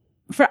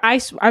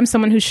 I'm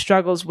someone who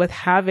struggles with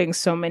having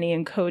so many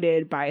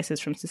encoded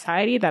biases from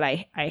society that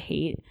I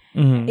hate.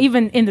 Mm-hmm.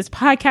 Even in this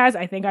podcast,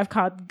 I think I've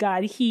called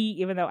God he,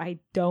 even though I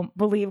don't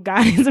believe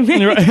God is a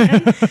man.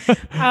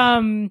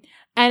 Right.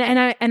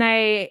 And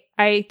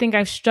I think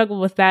I've struggled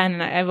with that,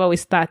 and I've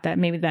always thought that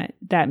maybe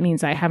that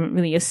means I haven't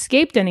really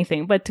escaped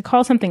anything. But to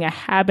call something a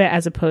habit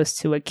as opposed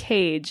to a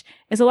cage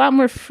is a lot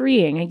more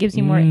freeing. It gives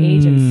you more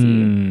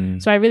agency.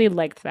 So I really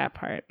liked that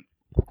part.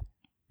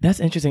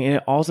 That's interesting, and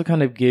it also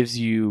kind of gives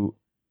you,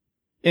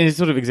 and it's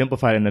sort of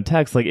exemplified in the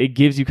text, like it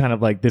gives you kind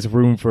of like this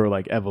room for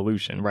like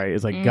evolution, right?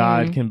 It's like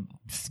God can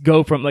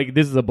go from like,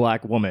 this is a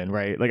black woman,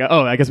 right? Like,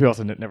 I guess we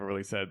also never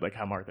really said like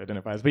how Martha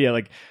identifies, but yeah,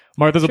 like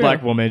Martha's a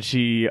black woman.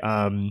 She,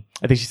 I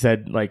think she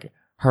said like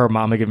her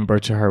mom had given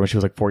birth to her when she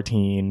was like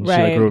 14. Right.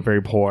 She like grew up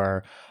very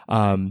poor.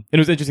 And it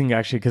was interesting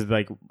actually because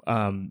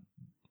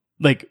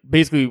like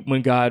basically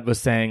when God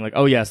was saying like,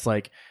 oh yes,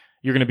 like,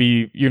 you're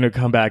gonna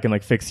come back and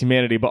like fix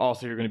humanity, but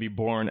also you're gonna be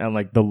born at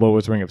like the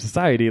lowest ring of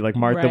society. Like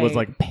Martha was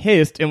like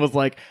pissed and was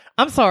like,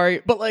 I'm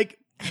sorry, but like,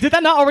 did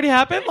that not already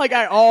happen? Like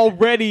I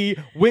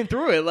already went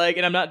through it, like,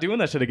 and I'm not doing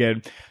that shit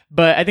again.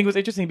 But I think it was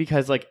interesting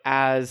because like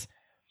as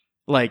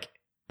like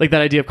that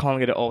idea of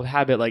calling it an old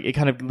habit, like it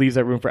kind of leaves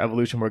that room for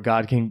evolution where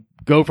God can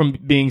go from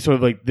being sort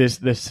of like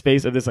this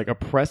space of this like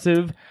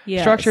oppressive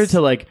structure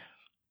to like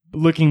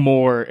looking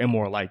more and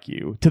more like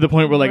you, to the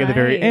point where like at the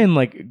very end,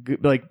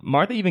 like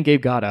Martha even gave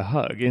God a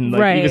hug and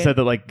like even said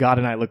that like God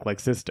and I look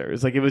like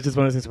sisters. Like it was just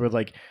one of those things where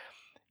like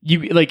you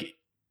like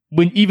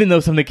even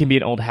though something can be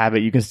an old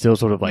habit, you can still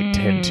sort of like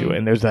tend to it,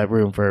 and there's that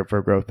room for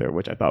growth there,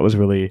 which I thought was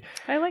really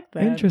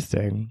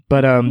interesting.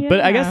 But but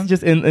I guess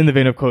just in the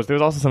vein of quotes, there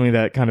was also something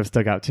that kind of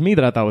stuck out to me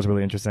that I thought was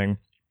really interesting.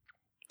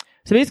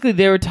 So basically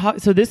they were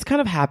so this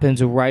kind of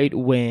happens right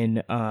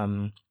when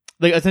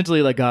like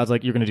essentially like God's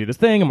like, you're gonna do this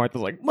thing, and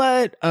Martha's like,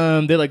 what?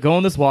 They like go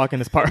on this walk in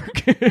this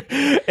park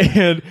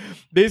and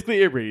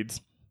basically it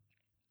reads,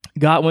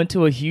 God went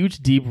to a huge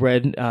deep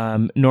red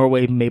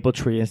Norway maple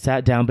tree and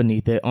sat down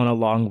beneath it on a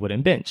long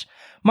wooden bench.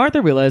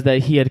 Martha realized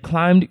that he had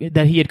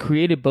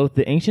created both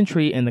the ancient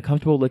tree and the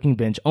comfortable looking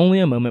bench only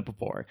a moment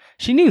before.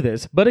 She knew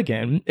this, but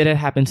again, it had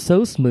happened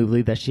so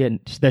smoothly that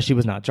she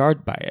was not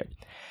jarred by it.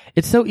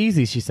 It's so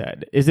easy, she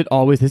said. Is it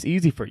always this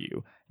easy for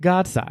you?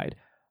 God sighed.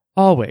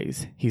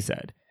 Always, he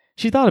said.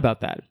 She thought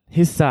about that.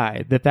 His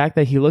sigh, the fact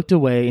that he looked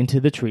away into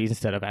the trees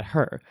instead of at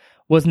her.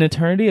 Was an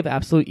eternity of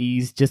absolute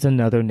ease just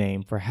another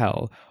name for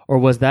hell? Or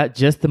was that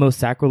just the most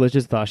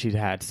sacrilegious thought she'd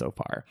had so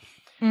far?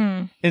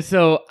 And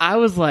so I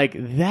was like,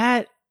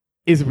 that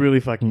is really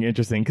fucking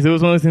interesting, because it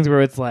was one of those things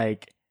where it's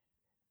like,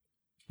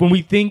 when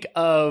we think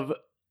of,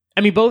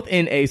 I mean, both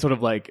in a sort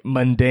of like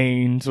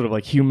mundane, sort of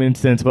like human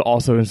sense, but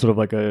also in sort of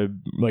like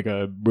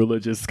a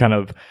religious kind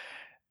of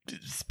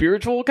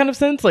spiritual kind of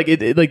sense, like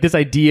it like this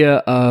idea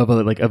of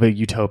a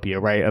utopia,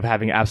 right? Of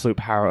having absolute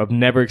power, of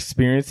never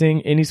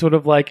experiencing any sort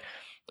of like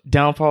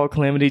downfall or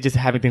calamity, just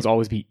having things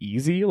always be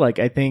easy. Like,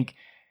 I think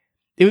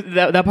it was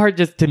that part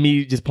just to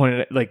me just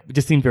pointed like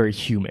just seemed very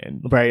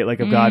human, right? Like,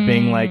 of God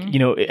being like, you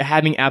know,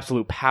 having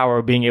absolute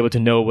power, being able to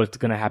know what's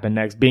going to happen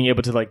next, being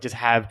able to like just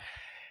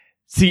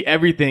see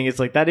everything. It's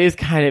like, that is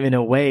kind of, in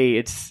a way,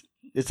 it's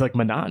like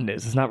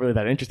monotonous. It's not really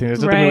that interesting.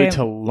 There's nothing really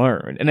to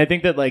learn. And I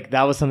think that like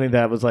that was something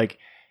that was like,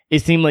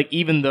 it seemed like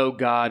even though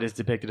God is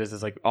depicted as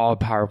this like all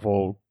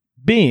powerful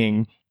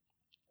being,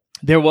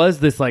 there was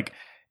this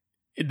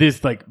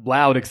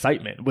loud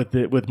excitement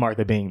with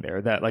Martha being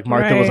there, that like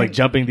Martha was like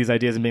jumping these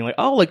ideas and being like,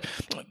 oh, like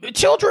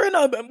children,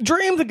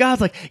 dreams. And God's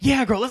like,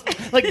 yeah, girl,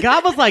 let's like,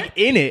 God was like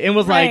in it and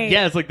was like,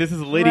 yes, like this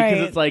is Liddy,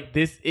 because it's like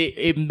this,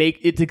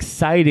 it's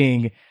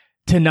exciting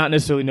to not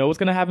necessarily know what's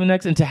going to happen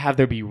next and to have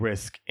there be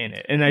risk in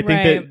it. And I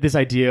think that this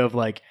idea of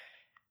like,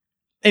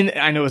 and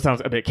I know it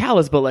sounds a bit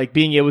callous, but like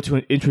being able to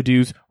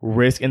introduce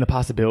risk and the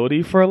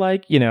possibility for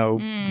like, you know,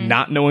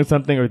 not knowing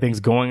something, or things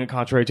going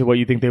contrary to what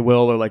you think they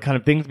will, or like kind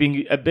of things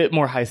being a bit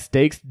more high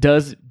stakes,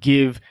 does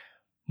give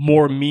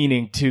more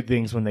meaning to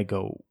things when they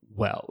go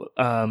well.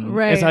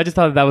 And so I just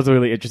thought that was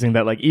really interesting,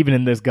 that like even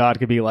in this, God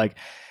could be like,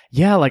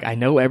 yeah, like I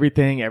know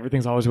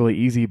everything's always really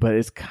easy, but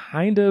it's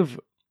kind of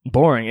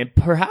boring and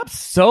perhaps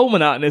so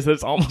monotonous that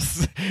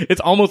it's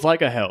almost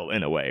like a hell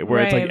in a way,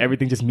 where it's like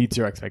everything just meets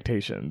your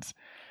expectations.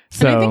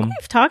 So, and I think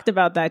we've talked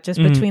about that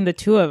just between the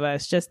two of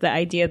us, just the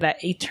idea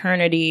that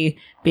eternity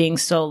being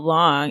so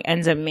long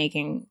ends up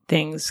making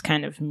things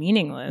kind of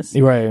meaningless.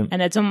 Right.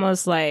 And it's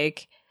almost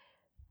like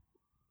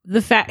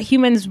the fact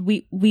humans,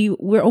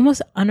 we're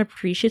almost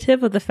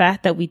unappreciative of the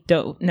fact that we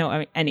don't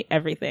know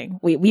everything.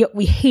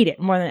 We hate it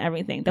more than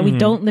everything, that we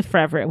don't live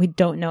forever and we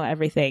don't know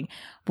everything.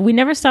 But we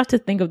never stop to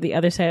think of the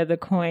other side of the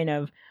coin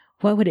of,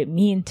 what would it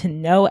mean to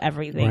know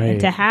everything and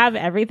to have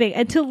everything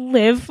and to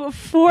live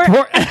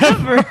forever?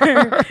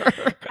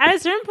 At a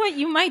certain point,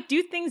 you might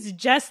do things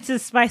just to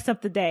spice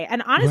up the day.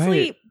 And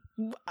honestly,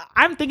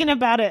 I'm thinking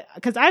about it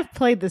because I've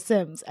played The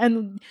Sims.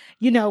 And,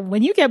 you know,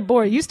 when you get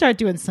bored, you start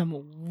doing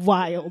some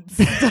wild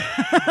stuff.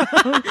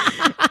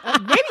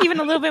 Maybe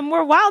even a little bit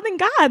more wild than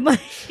God. Like,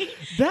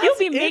 you'll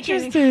be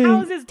making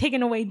houses,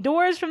 taking away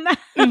doors from that.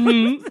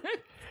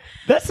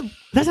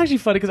 That's actually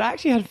funny, because I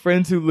actually had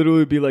friends who literally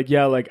would be like,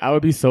 yeah, like I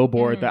would be so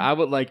bored that I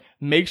would like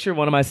make sure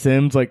one of my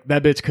Sims, like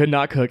that bitch could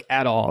not cook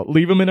at all,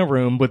 leave him in a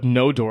room with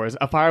no doors,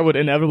 a fire would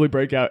inevitably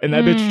break out, and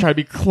that bitch try to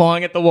be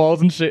clawing at the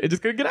walls and shit and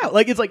just couldn't get out.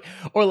 Like, it's like,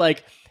 or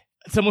like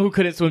someone who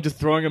couldn't swim, just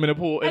throwing him in a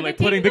pool and like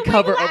putting the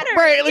cover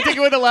over, like taking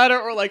away the ladder,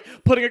 or like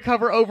putting a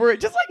cover over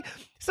it, just like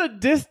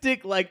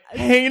sadistic, like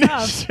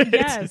heinous shit.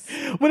 Yes.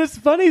 When it's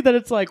funny that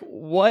it's like,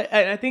 what?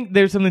 And I think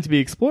there's something to be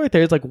explored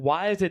there. It's like,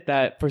 why is it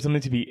that for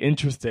something to be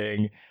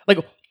interesting, like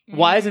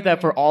why is it that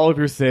for all of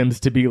your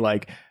Sims to be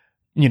like,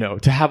 you know,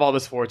 to have all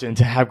this fortune,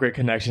 to have great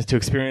connections, to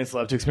experience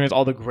love, to experience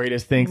all the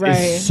greatest things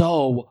is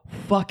so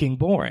fucking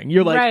boring?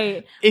 You're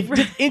like, if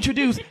just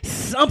introduce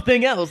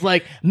something else,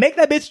 like make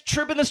that bitch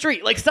trip in the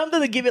street, like something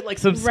to give it like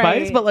some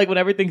spice. But like when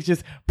everything's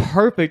just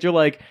perfect, you're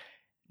like,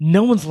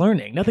 no one's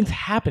learning, nothing's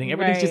happening,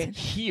 everything's just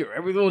here,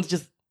 everyone's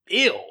just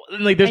ill,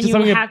 and like there's just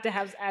something you have to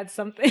add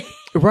something.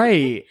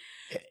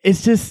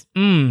 It's just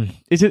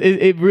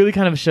it really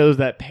kind of shows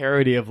that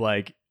parody of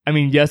like, I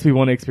mean, yes, we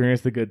want to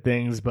experience the good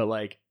things, but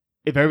like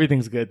if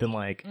everything's good, then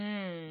like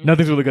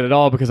nothing's really good at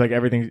all, because like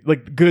everything,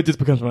 like good just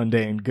becomes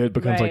mundane, good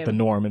becomes like the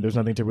norm, and there's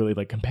nothing to really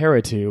like compare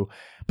it to.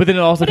 But then it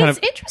also it's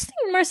interesting,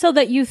 Marcel,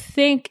 that you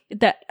think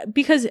that,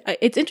 because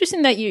it's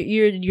interesting that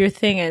your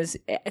thing is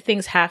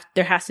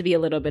there has to be a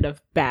little bit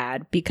of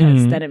bad,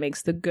 because then it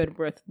makes the good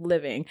worth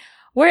living.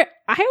 Where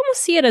I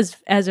almost see it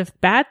as if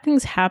bad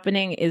things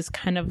happening is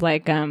kind of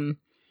like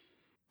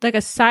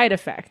a side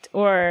effect,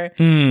 or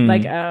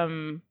like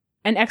an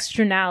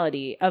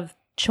externality of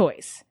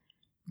choice.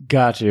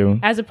 Got you.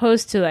 As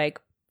opposed to like,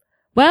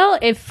 well,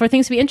 if for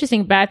things to be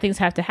interesting, bad things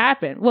have to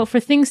happen. Well, for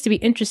things to be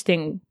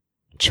interesting,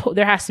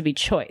 there has to be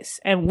choice.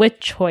 And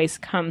with choice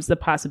comes the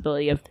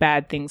possibility of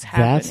bad things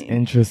happening. That's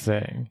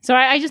interesting. So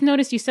I just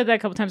noticed you said that a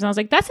couple times, and I was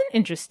like, that's an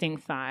interesting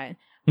thought.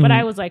 But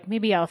I was like,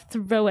 maybe I'll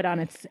throw it on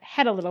its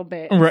head a little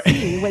bit and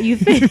see what you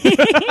think.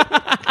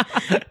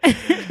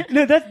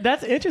 No,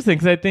 that's interesting,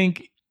 because I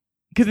think,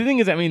 because the thing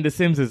is, I mean, The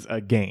Sims is a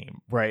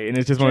game, right? And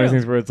it's just one of those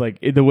things where it's like,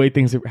 the way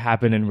things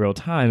happen in real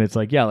time, it's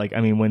like, yeah, like,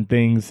 I mean, when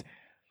things,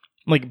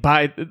 like,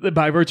 by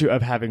virtue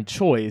of having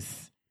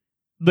choice,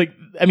 like,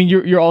 I mean,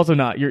 you're also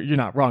not, you're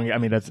not wrong. I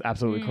mean, that's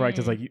absolutely correct.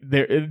 It's like,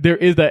 there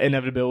is that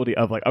inevitability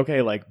of like,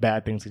 okay, like,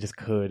 bad things just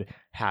could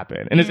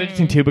happen. And it's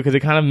interesting too, because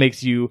it kind of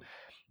makes you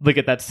look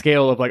at that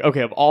scale of like,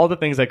 okay, of all the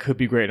things that could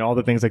be great and all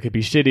the things that could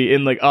be shitty,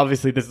 and like,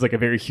 obviously this is like a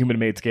very human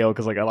made scale,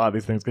 because like a lot of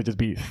these things could just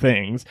be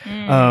things.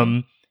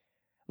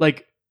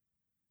 Like,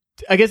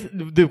 I guess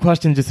the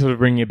question, just sort of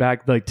bringing it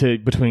back, like to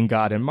between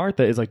God and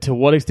Martha, is like, to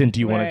what extent do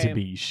you want it to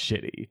be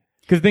shitty?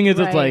 Because the thing is,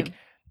 it's like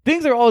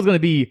things are always going to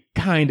be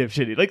kind of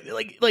shitty.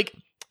 Like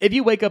if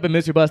you wake up and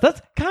miss your bus,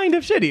 that's kind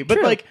of shitty.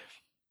 But like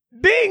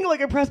being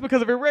like oppressed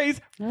because of your race,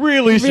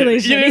 really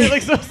shitty. You know what I mean?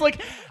 Like, so it's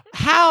like,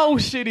 how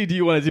shitty do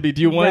you want it to be?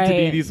 Do you want it to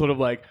be these sort of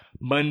like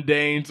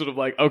mundane, sort of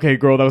like, okay,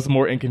 girl, that was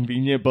more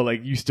inconvenient, but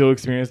like you still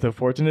experience the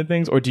fortunate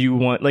things, or do you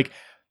want like,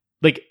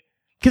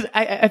 because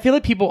I feel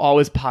like people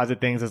always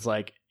posit things as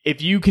like,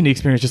 if you can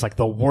experience just like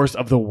the worst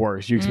of the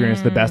worst, you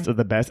experience the best of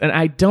the best. And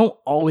I don't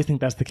always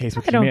think that's the case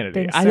with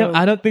humanity.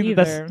 I don't think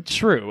that's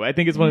true. I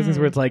think it's one of those things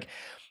where it's like,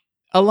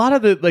 a lot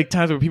of the like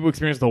times where people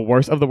experience the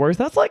worst of the worst,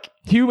 that's like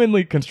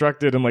humanly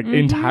constructed and like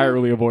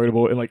entirely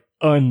avoidable and like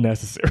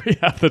unnecessary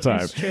half the time.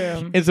 That's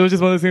true. And so it's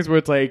just one of those things where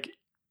it's like,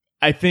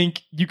 I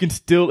think you can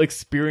still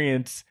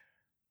experience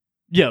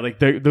like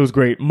those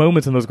great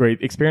moments and those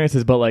great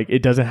experiences, but like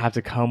it doesn't have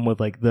to come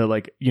with like the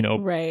like, you know,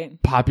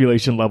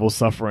 population level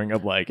suffering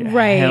of like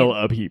hell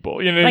of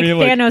people. You know what I mean?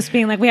 Thanos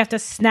being like, we have to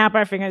snap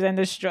our fingers and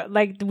destroy.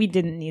 Like, we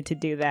didn't need to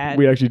do that.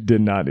 We actually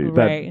did not need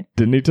that.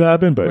 Didn't need to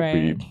happen, but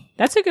we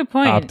that's a good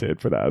point. Opted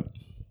for that.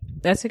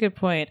 That's a good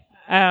point.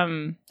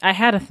 I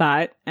had a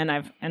thought and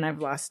I've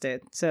lost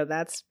it, so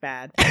that's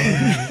bad.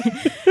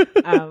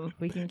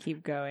 We can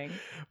keep going.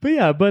 But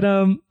yeah.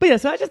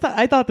 So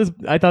I thought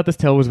this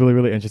tale was really,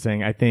 really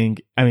interesting. I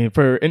mean,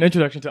 for an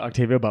introduction to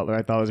Octavia Butler,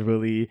 I thought it was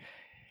really,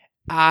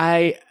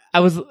 I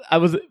was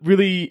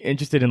really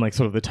interested in like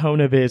sort of the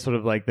tone of it, sort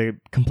of like the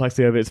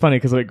complexity of it. It's funny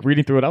because like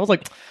reading through it, I was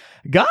like,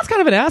 God's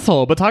kind of an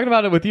asshole, but talking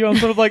about it with you, I'm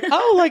sort of like,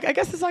 oh, like I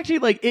guess it's actually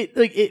like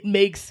it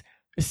makes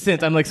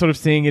sense. I'm like sort of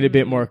seeing it a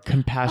bit more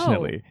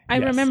compassionately. I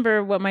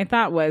remember what my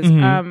thought was.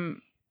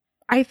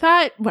 I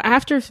thought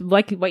after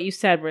like what you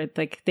said, where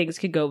like things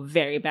could go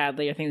very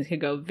badly or things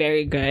could go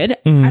very good,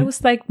 I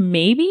was like,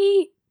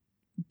 maybe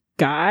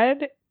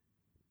God,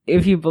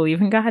 if you believe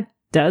in God,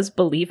 does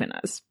believe in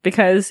us.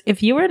 Because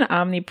if you were an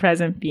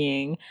omnipresent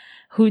being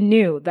who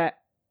knew that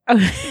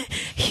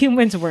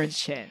humans weren't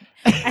shit,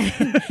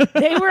 and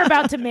they were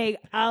about to make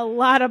a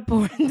lot of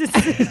poor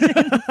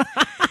decisions,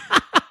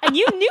 and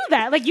you knew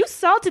that, like you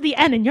saw to the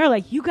end and you're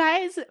like, you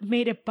guys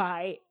made it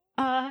by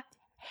a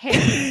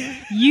hair.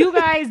 You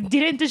guys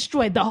didn't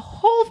destroy the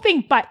whole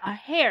thing by a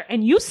hair,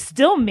 and you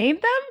still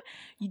made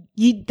them.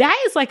 That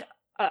is like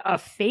a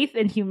faith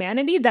in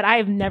humanity that I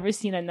have never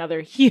seen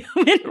another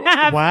human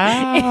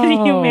have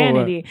in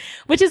humanity,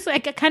 which is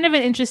like a kind of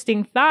an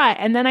interesting thought.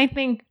 And then I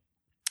think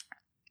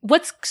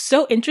what's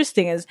so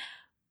interesting is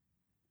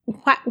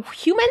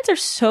humans are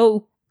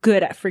so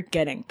good at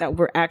forgetting that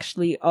we're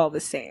actually all the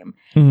same.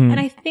 And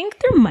I think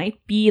there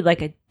might be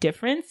like a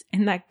difference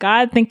in that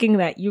God thinking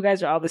that you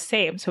guys are all the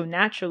same. So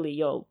naturally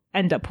you'll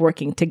end up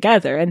working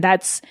together. And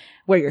that's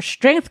where your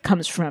strength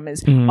comes from,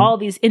 is all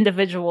these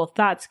individual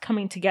thoughts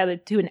coming together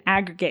to an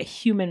aggregate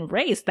human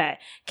race that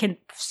can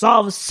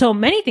solve so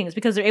many things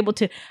because they're able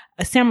to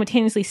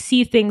simultaneously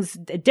see things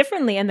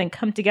differently and then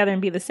come together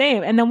and be the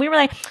same. And then we were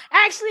like,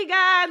 actually,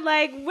 God,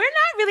 like, we're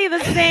not really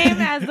the same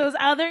as those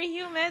other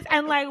humans.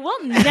 And like,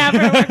 we'll never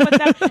work with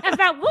them. In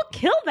fact, we'll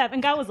kill them.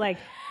 And God was like,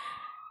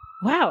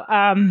 wow,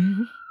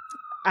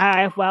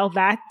 well,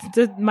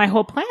 my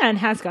whole plan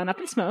has gone up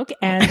in smoke,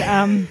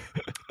 and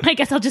I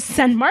guess I'll just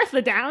send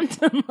Martha down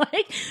to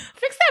like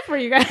fix that for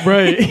you guys.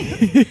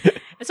 Right.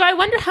 So I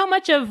wonder how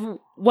much of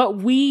what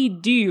we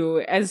do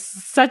as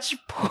such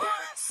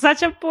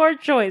a poor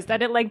choice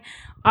that it like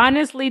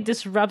honestly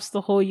disrupts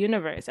the whole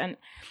universe. And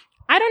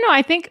I don't know.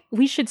 I think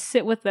we should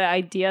sit with the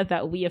idea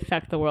that we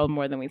affect the world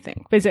more than we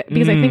think, because I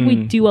think we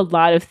do a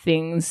lot of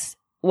things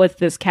with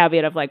this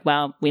caveat of like,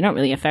 well, we don't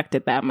really affect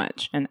it that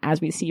much. And as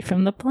we see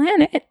from the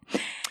planet,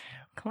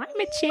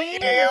 climate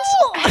change.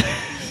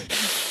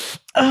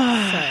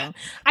 I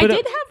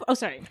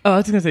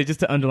was just gonna say, just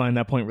to underline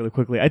that point really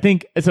quickly, I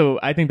think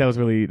that was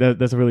really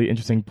that's a really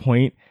interesting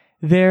point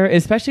there,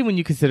 especially when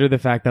you consider the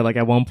fact that like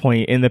at one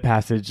point in the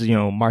passage, you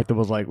know, Martha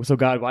was like, so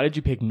God, why did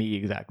you pick me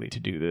exactly to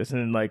do this?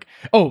 And then like,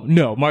 oh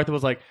no, Martha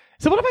was like,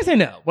 so what if I say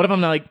no? What if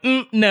I'm not like,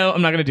 no,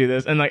 I'm not going to do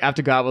this? And like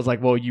after God was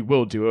like, well, you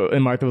will do it.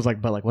 And Martha was like,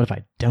 but like, what if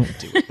I don't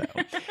do it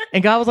though?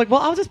 And God was like,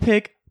 well, I'll just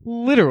pick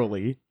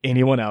literally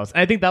anyone else.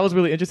 And I think that was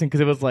really interesting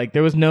because it was like,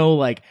 there was no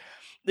like,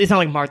 it's not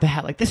like Martha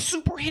had like this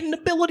super hidden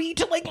ability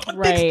to like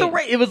fix the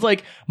right. It was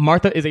like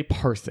Martha is a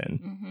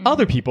person.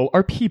 Other people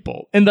are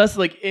people. And thus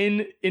like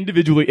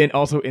individually and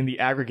also in the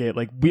aggregate,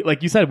 like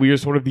like you said, we are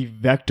sort of the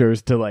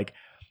vectors to like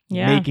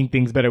making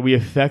things better. We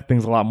affect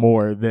things a lot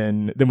more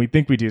than we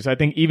think we do. So I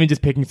think even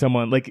just picking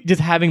someone, like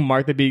just having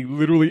Martha be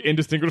literally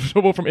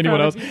indistinguishable from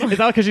anyone else, it's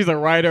not because she's a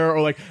writer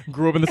or like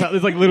grew up in the South.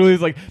 It's like literally,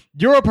 it's like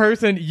you're a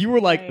person. You were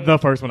like the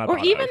first one I thought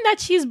of. Or even that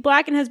she's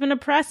black and has been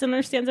oppressed and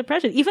understands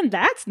oppression. Even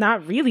that's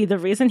not really the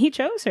reason he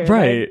chose her.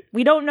 Right. Like,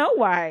 we don't know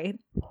why.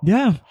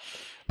 Yeah.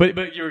 But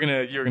you were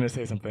gonna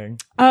say something.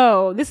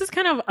 Oh, this is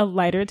kind of a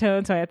lighter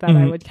tone, so I thought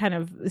I would kind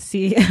of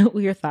see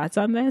your thoughts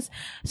on this.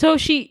 So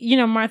she,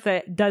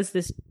 Martha does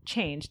this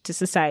change to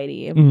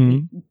society.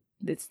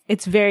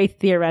 it's very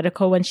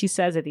theoretical when she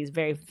says it, these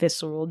very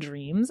visceral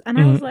dreams. And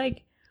I was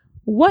like,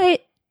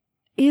 what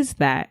is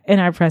that in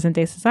our present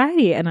day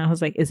society? And I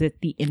was like, is it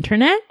the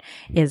internet?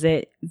 Is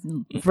it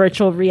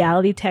virtual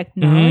reality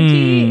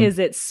technology? Is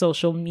it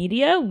social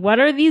media? What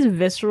are these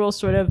visceral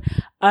sort of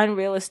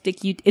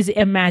unrealistic? Is it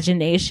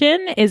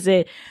imagination? Is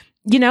it,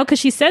 because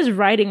she says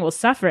writing will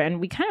suffer,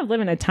 and we kind of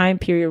live in a time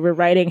period where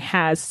writing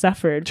has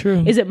suffered.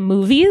 True. Is it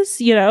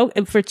movies?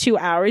 For 2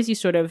 hours, you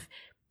sort of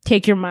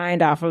take your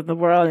mind off of the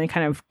world and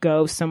kind of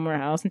go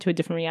somewhere else into a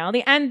different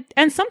reality, and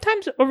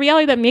sometimes a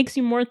reality that makes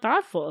you more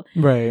thoughtful.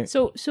 Right.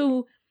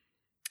 So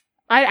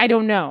I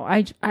don't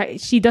know.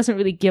 She doesn't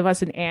really give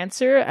us an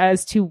answer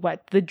as to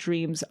what the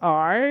dreams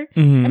are,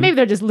 and maybe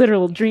they're just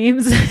literal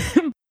dreams.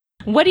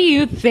 What do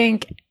you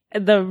think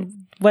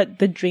what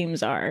the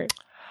dreams are,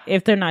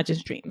 if they're not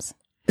just dreams?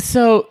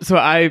 So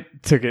I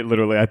took it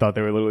literally. I thought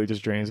they were literally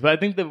just dreams, but I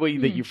think the way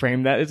that you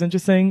framed that is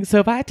interesting. So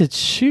if I had to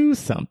choose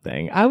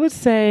something, I would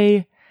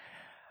say,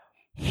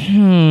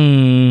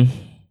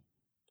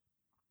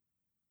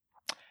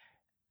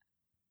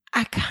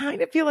 I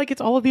kind of feel like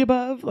it's all of the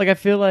above. Like, I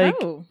feel like,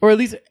 or at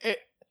least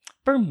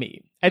for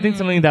me, I think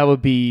something that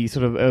would be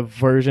sort of a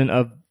version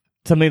of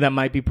something that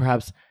might be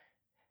perhaps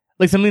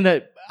like something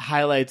that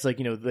highlights like,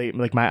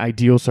 like my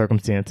ideal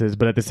circumstances,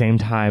 but at the same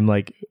time,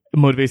 like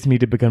motivates me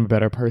to become a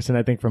better person.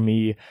 I think for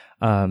me,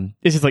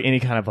 it's just like any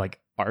kind of like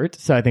art.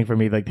 So I think for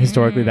me, like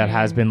historically that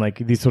has been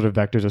like these sort of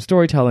vectors of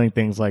storytelling,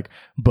 things like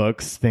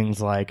books,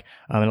 things like,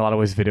 in a lot of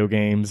ways, video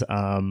games,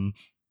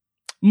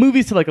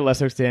 movies to like a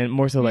lesser extent,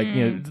 more so like,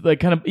 like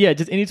kind of,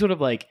 just any sort of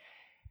like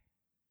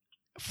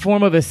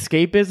form of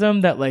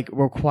escapism that like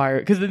require,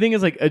 because the thing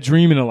is like a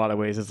dream in a lot of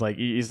ways is like,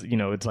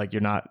 it's like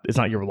it's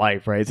not your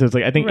life, right? So it's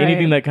like, I think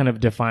anything that kind of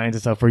defines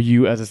itself for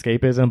you as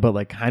escapism, but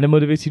like kind of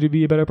motivates you to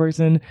be a better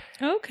person.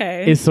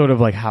 Okay. Is sort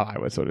of like how I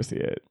would sort of see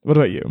it. What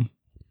about you?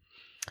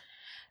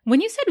 When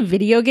you said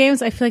video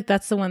games, I feel like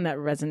that's the one that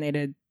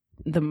resonated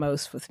the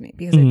most with me,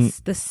 because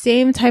it's the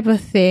same type of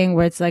thing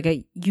where it's like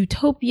a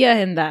utopia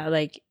in that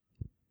like,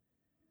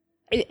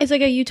 it's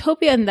like a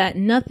utopia in that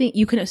nothing,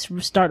 you can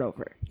start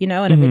over, in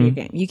a video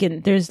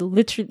game. There's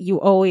literally, you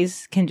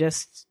always can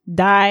just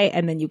die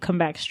and then you come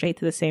back straight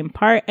to the same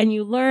part and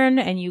you learn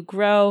and you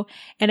grow.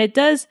 And it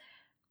does,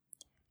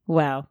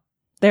 well,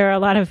 there are a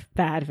lot of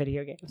bad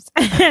video games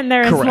and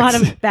there is a lot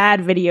of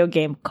bad video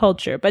game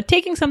culture. But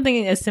taking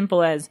something as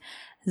simple as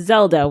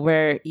Zelda,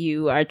 where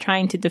you are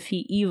trying to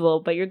defeat evil,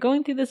 but you're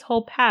going through this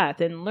whole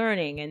path and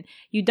learning, and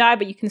you die,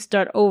 but you can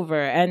start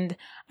over. And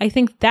I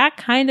think that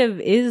kind of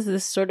is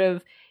this sort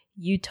of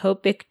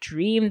utopic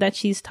dream that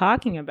she's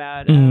talking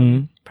about.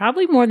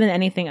 Probably more than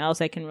anything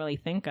else I can really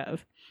think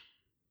of.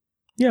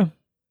 Yeah.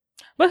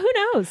 But who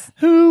knows?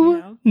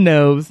 Who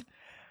knows?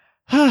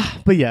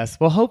 But yes,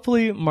 well,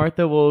 hopefully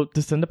Martha will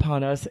descend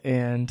upon us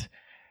and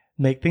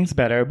make things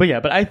better.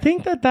 But I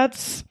think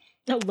that's...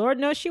 Oh, Lord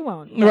knows she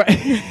won't.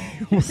 Right.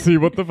 We'll see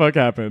what the fuck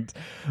happens.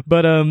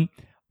 But I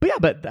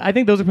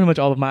think those are pretty much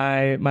all of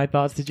my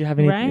thoughts. Did you have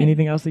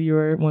anything else that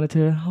you wanted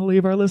to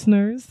leave our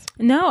listeners?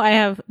 No, I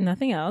have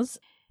nothing else.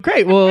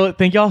 Great. Well,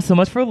 thank you all so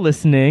much for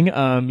listening.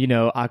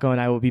 Akko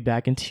and I will be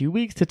back in 2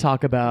 weeks to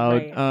talk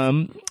about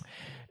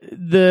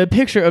The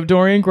Picture of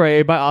Dorian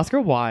Gray by Oscar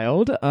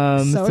Wilde.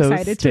 So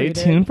excited to read it.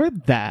 Stay tuned for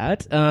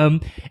that.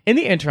 In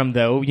the interim,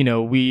 though,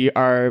 we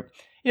are...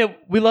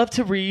 we love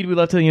to read. We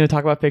love to,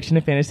 talk about fiction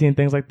and fantasy and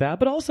things like that.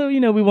 But also,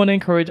 we want to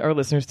encourage our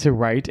listeners to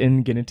write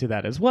and get into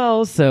that as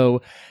well.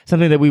 So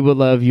something that we would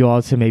love you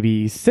all to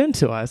maybe send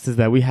to us is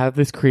that we have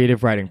this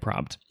creative writing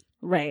prompt.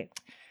 Right.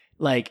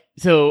 Like,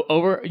 so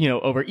over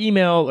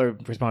email or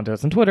respond to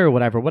us on Twitter or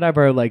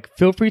whatever, like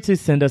feel free to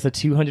send us a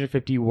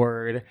 250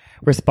 word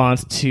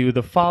response to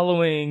the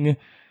following.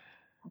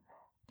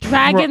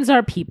 Dragons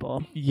are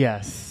people.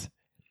 Yes.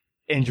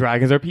 And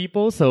dragons are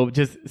people. So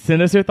just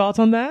send us your thoughts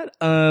on that.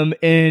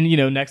 And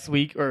next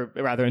week, or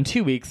rather in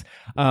 2 weeks,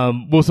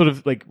 we'll sort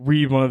of like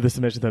read one of the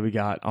submissions that we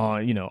got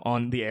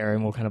on the air,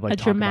 and we'll kind of like a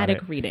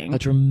dramatic reading. A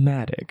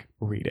dramatic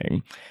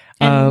reading.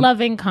 And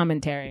loving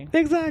commentary.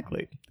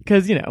 Exactly.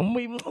 Because,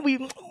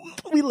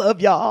 we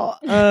love y'all.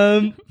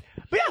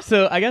 But yeah,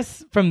 so I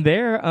guess from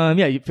there,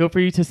 feel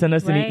free to send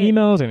us any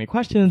emails or any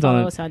questions.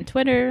 Follow us on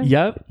Twitter.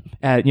 Yep.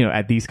 At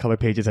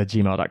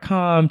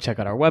thesecoloredpages@gmail.com. Check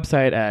out our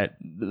website at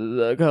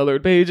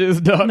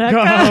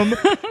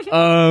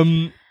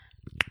thecoloredpages.com.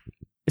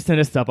 Send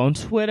us stuff on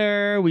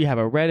Twitter. We have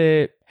a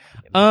Reddit.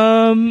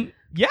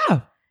 Yeah.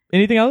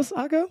 Anything else,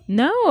 Akko?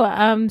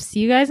 No.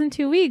 See you guys in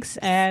 2 weeks.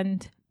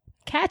 And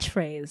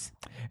catchphrase.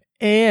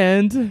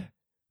 And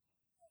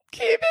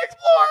keep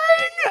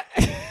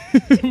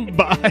exploring.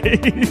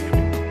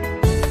 Bye.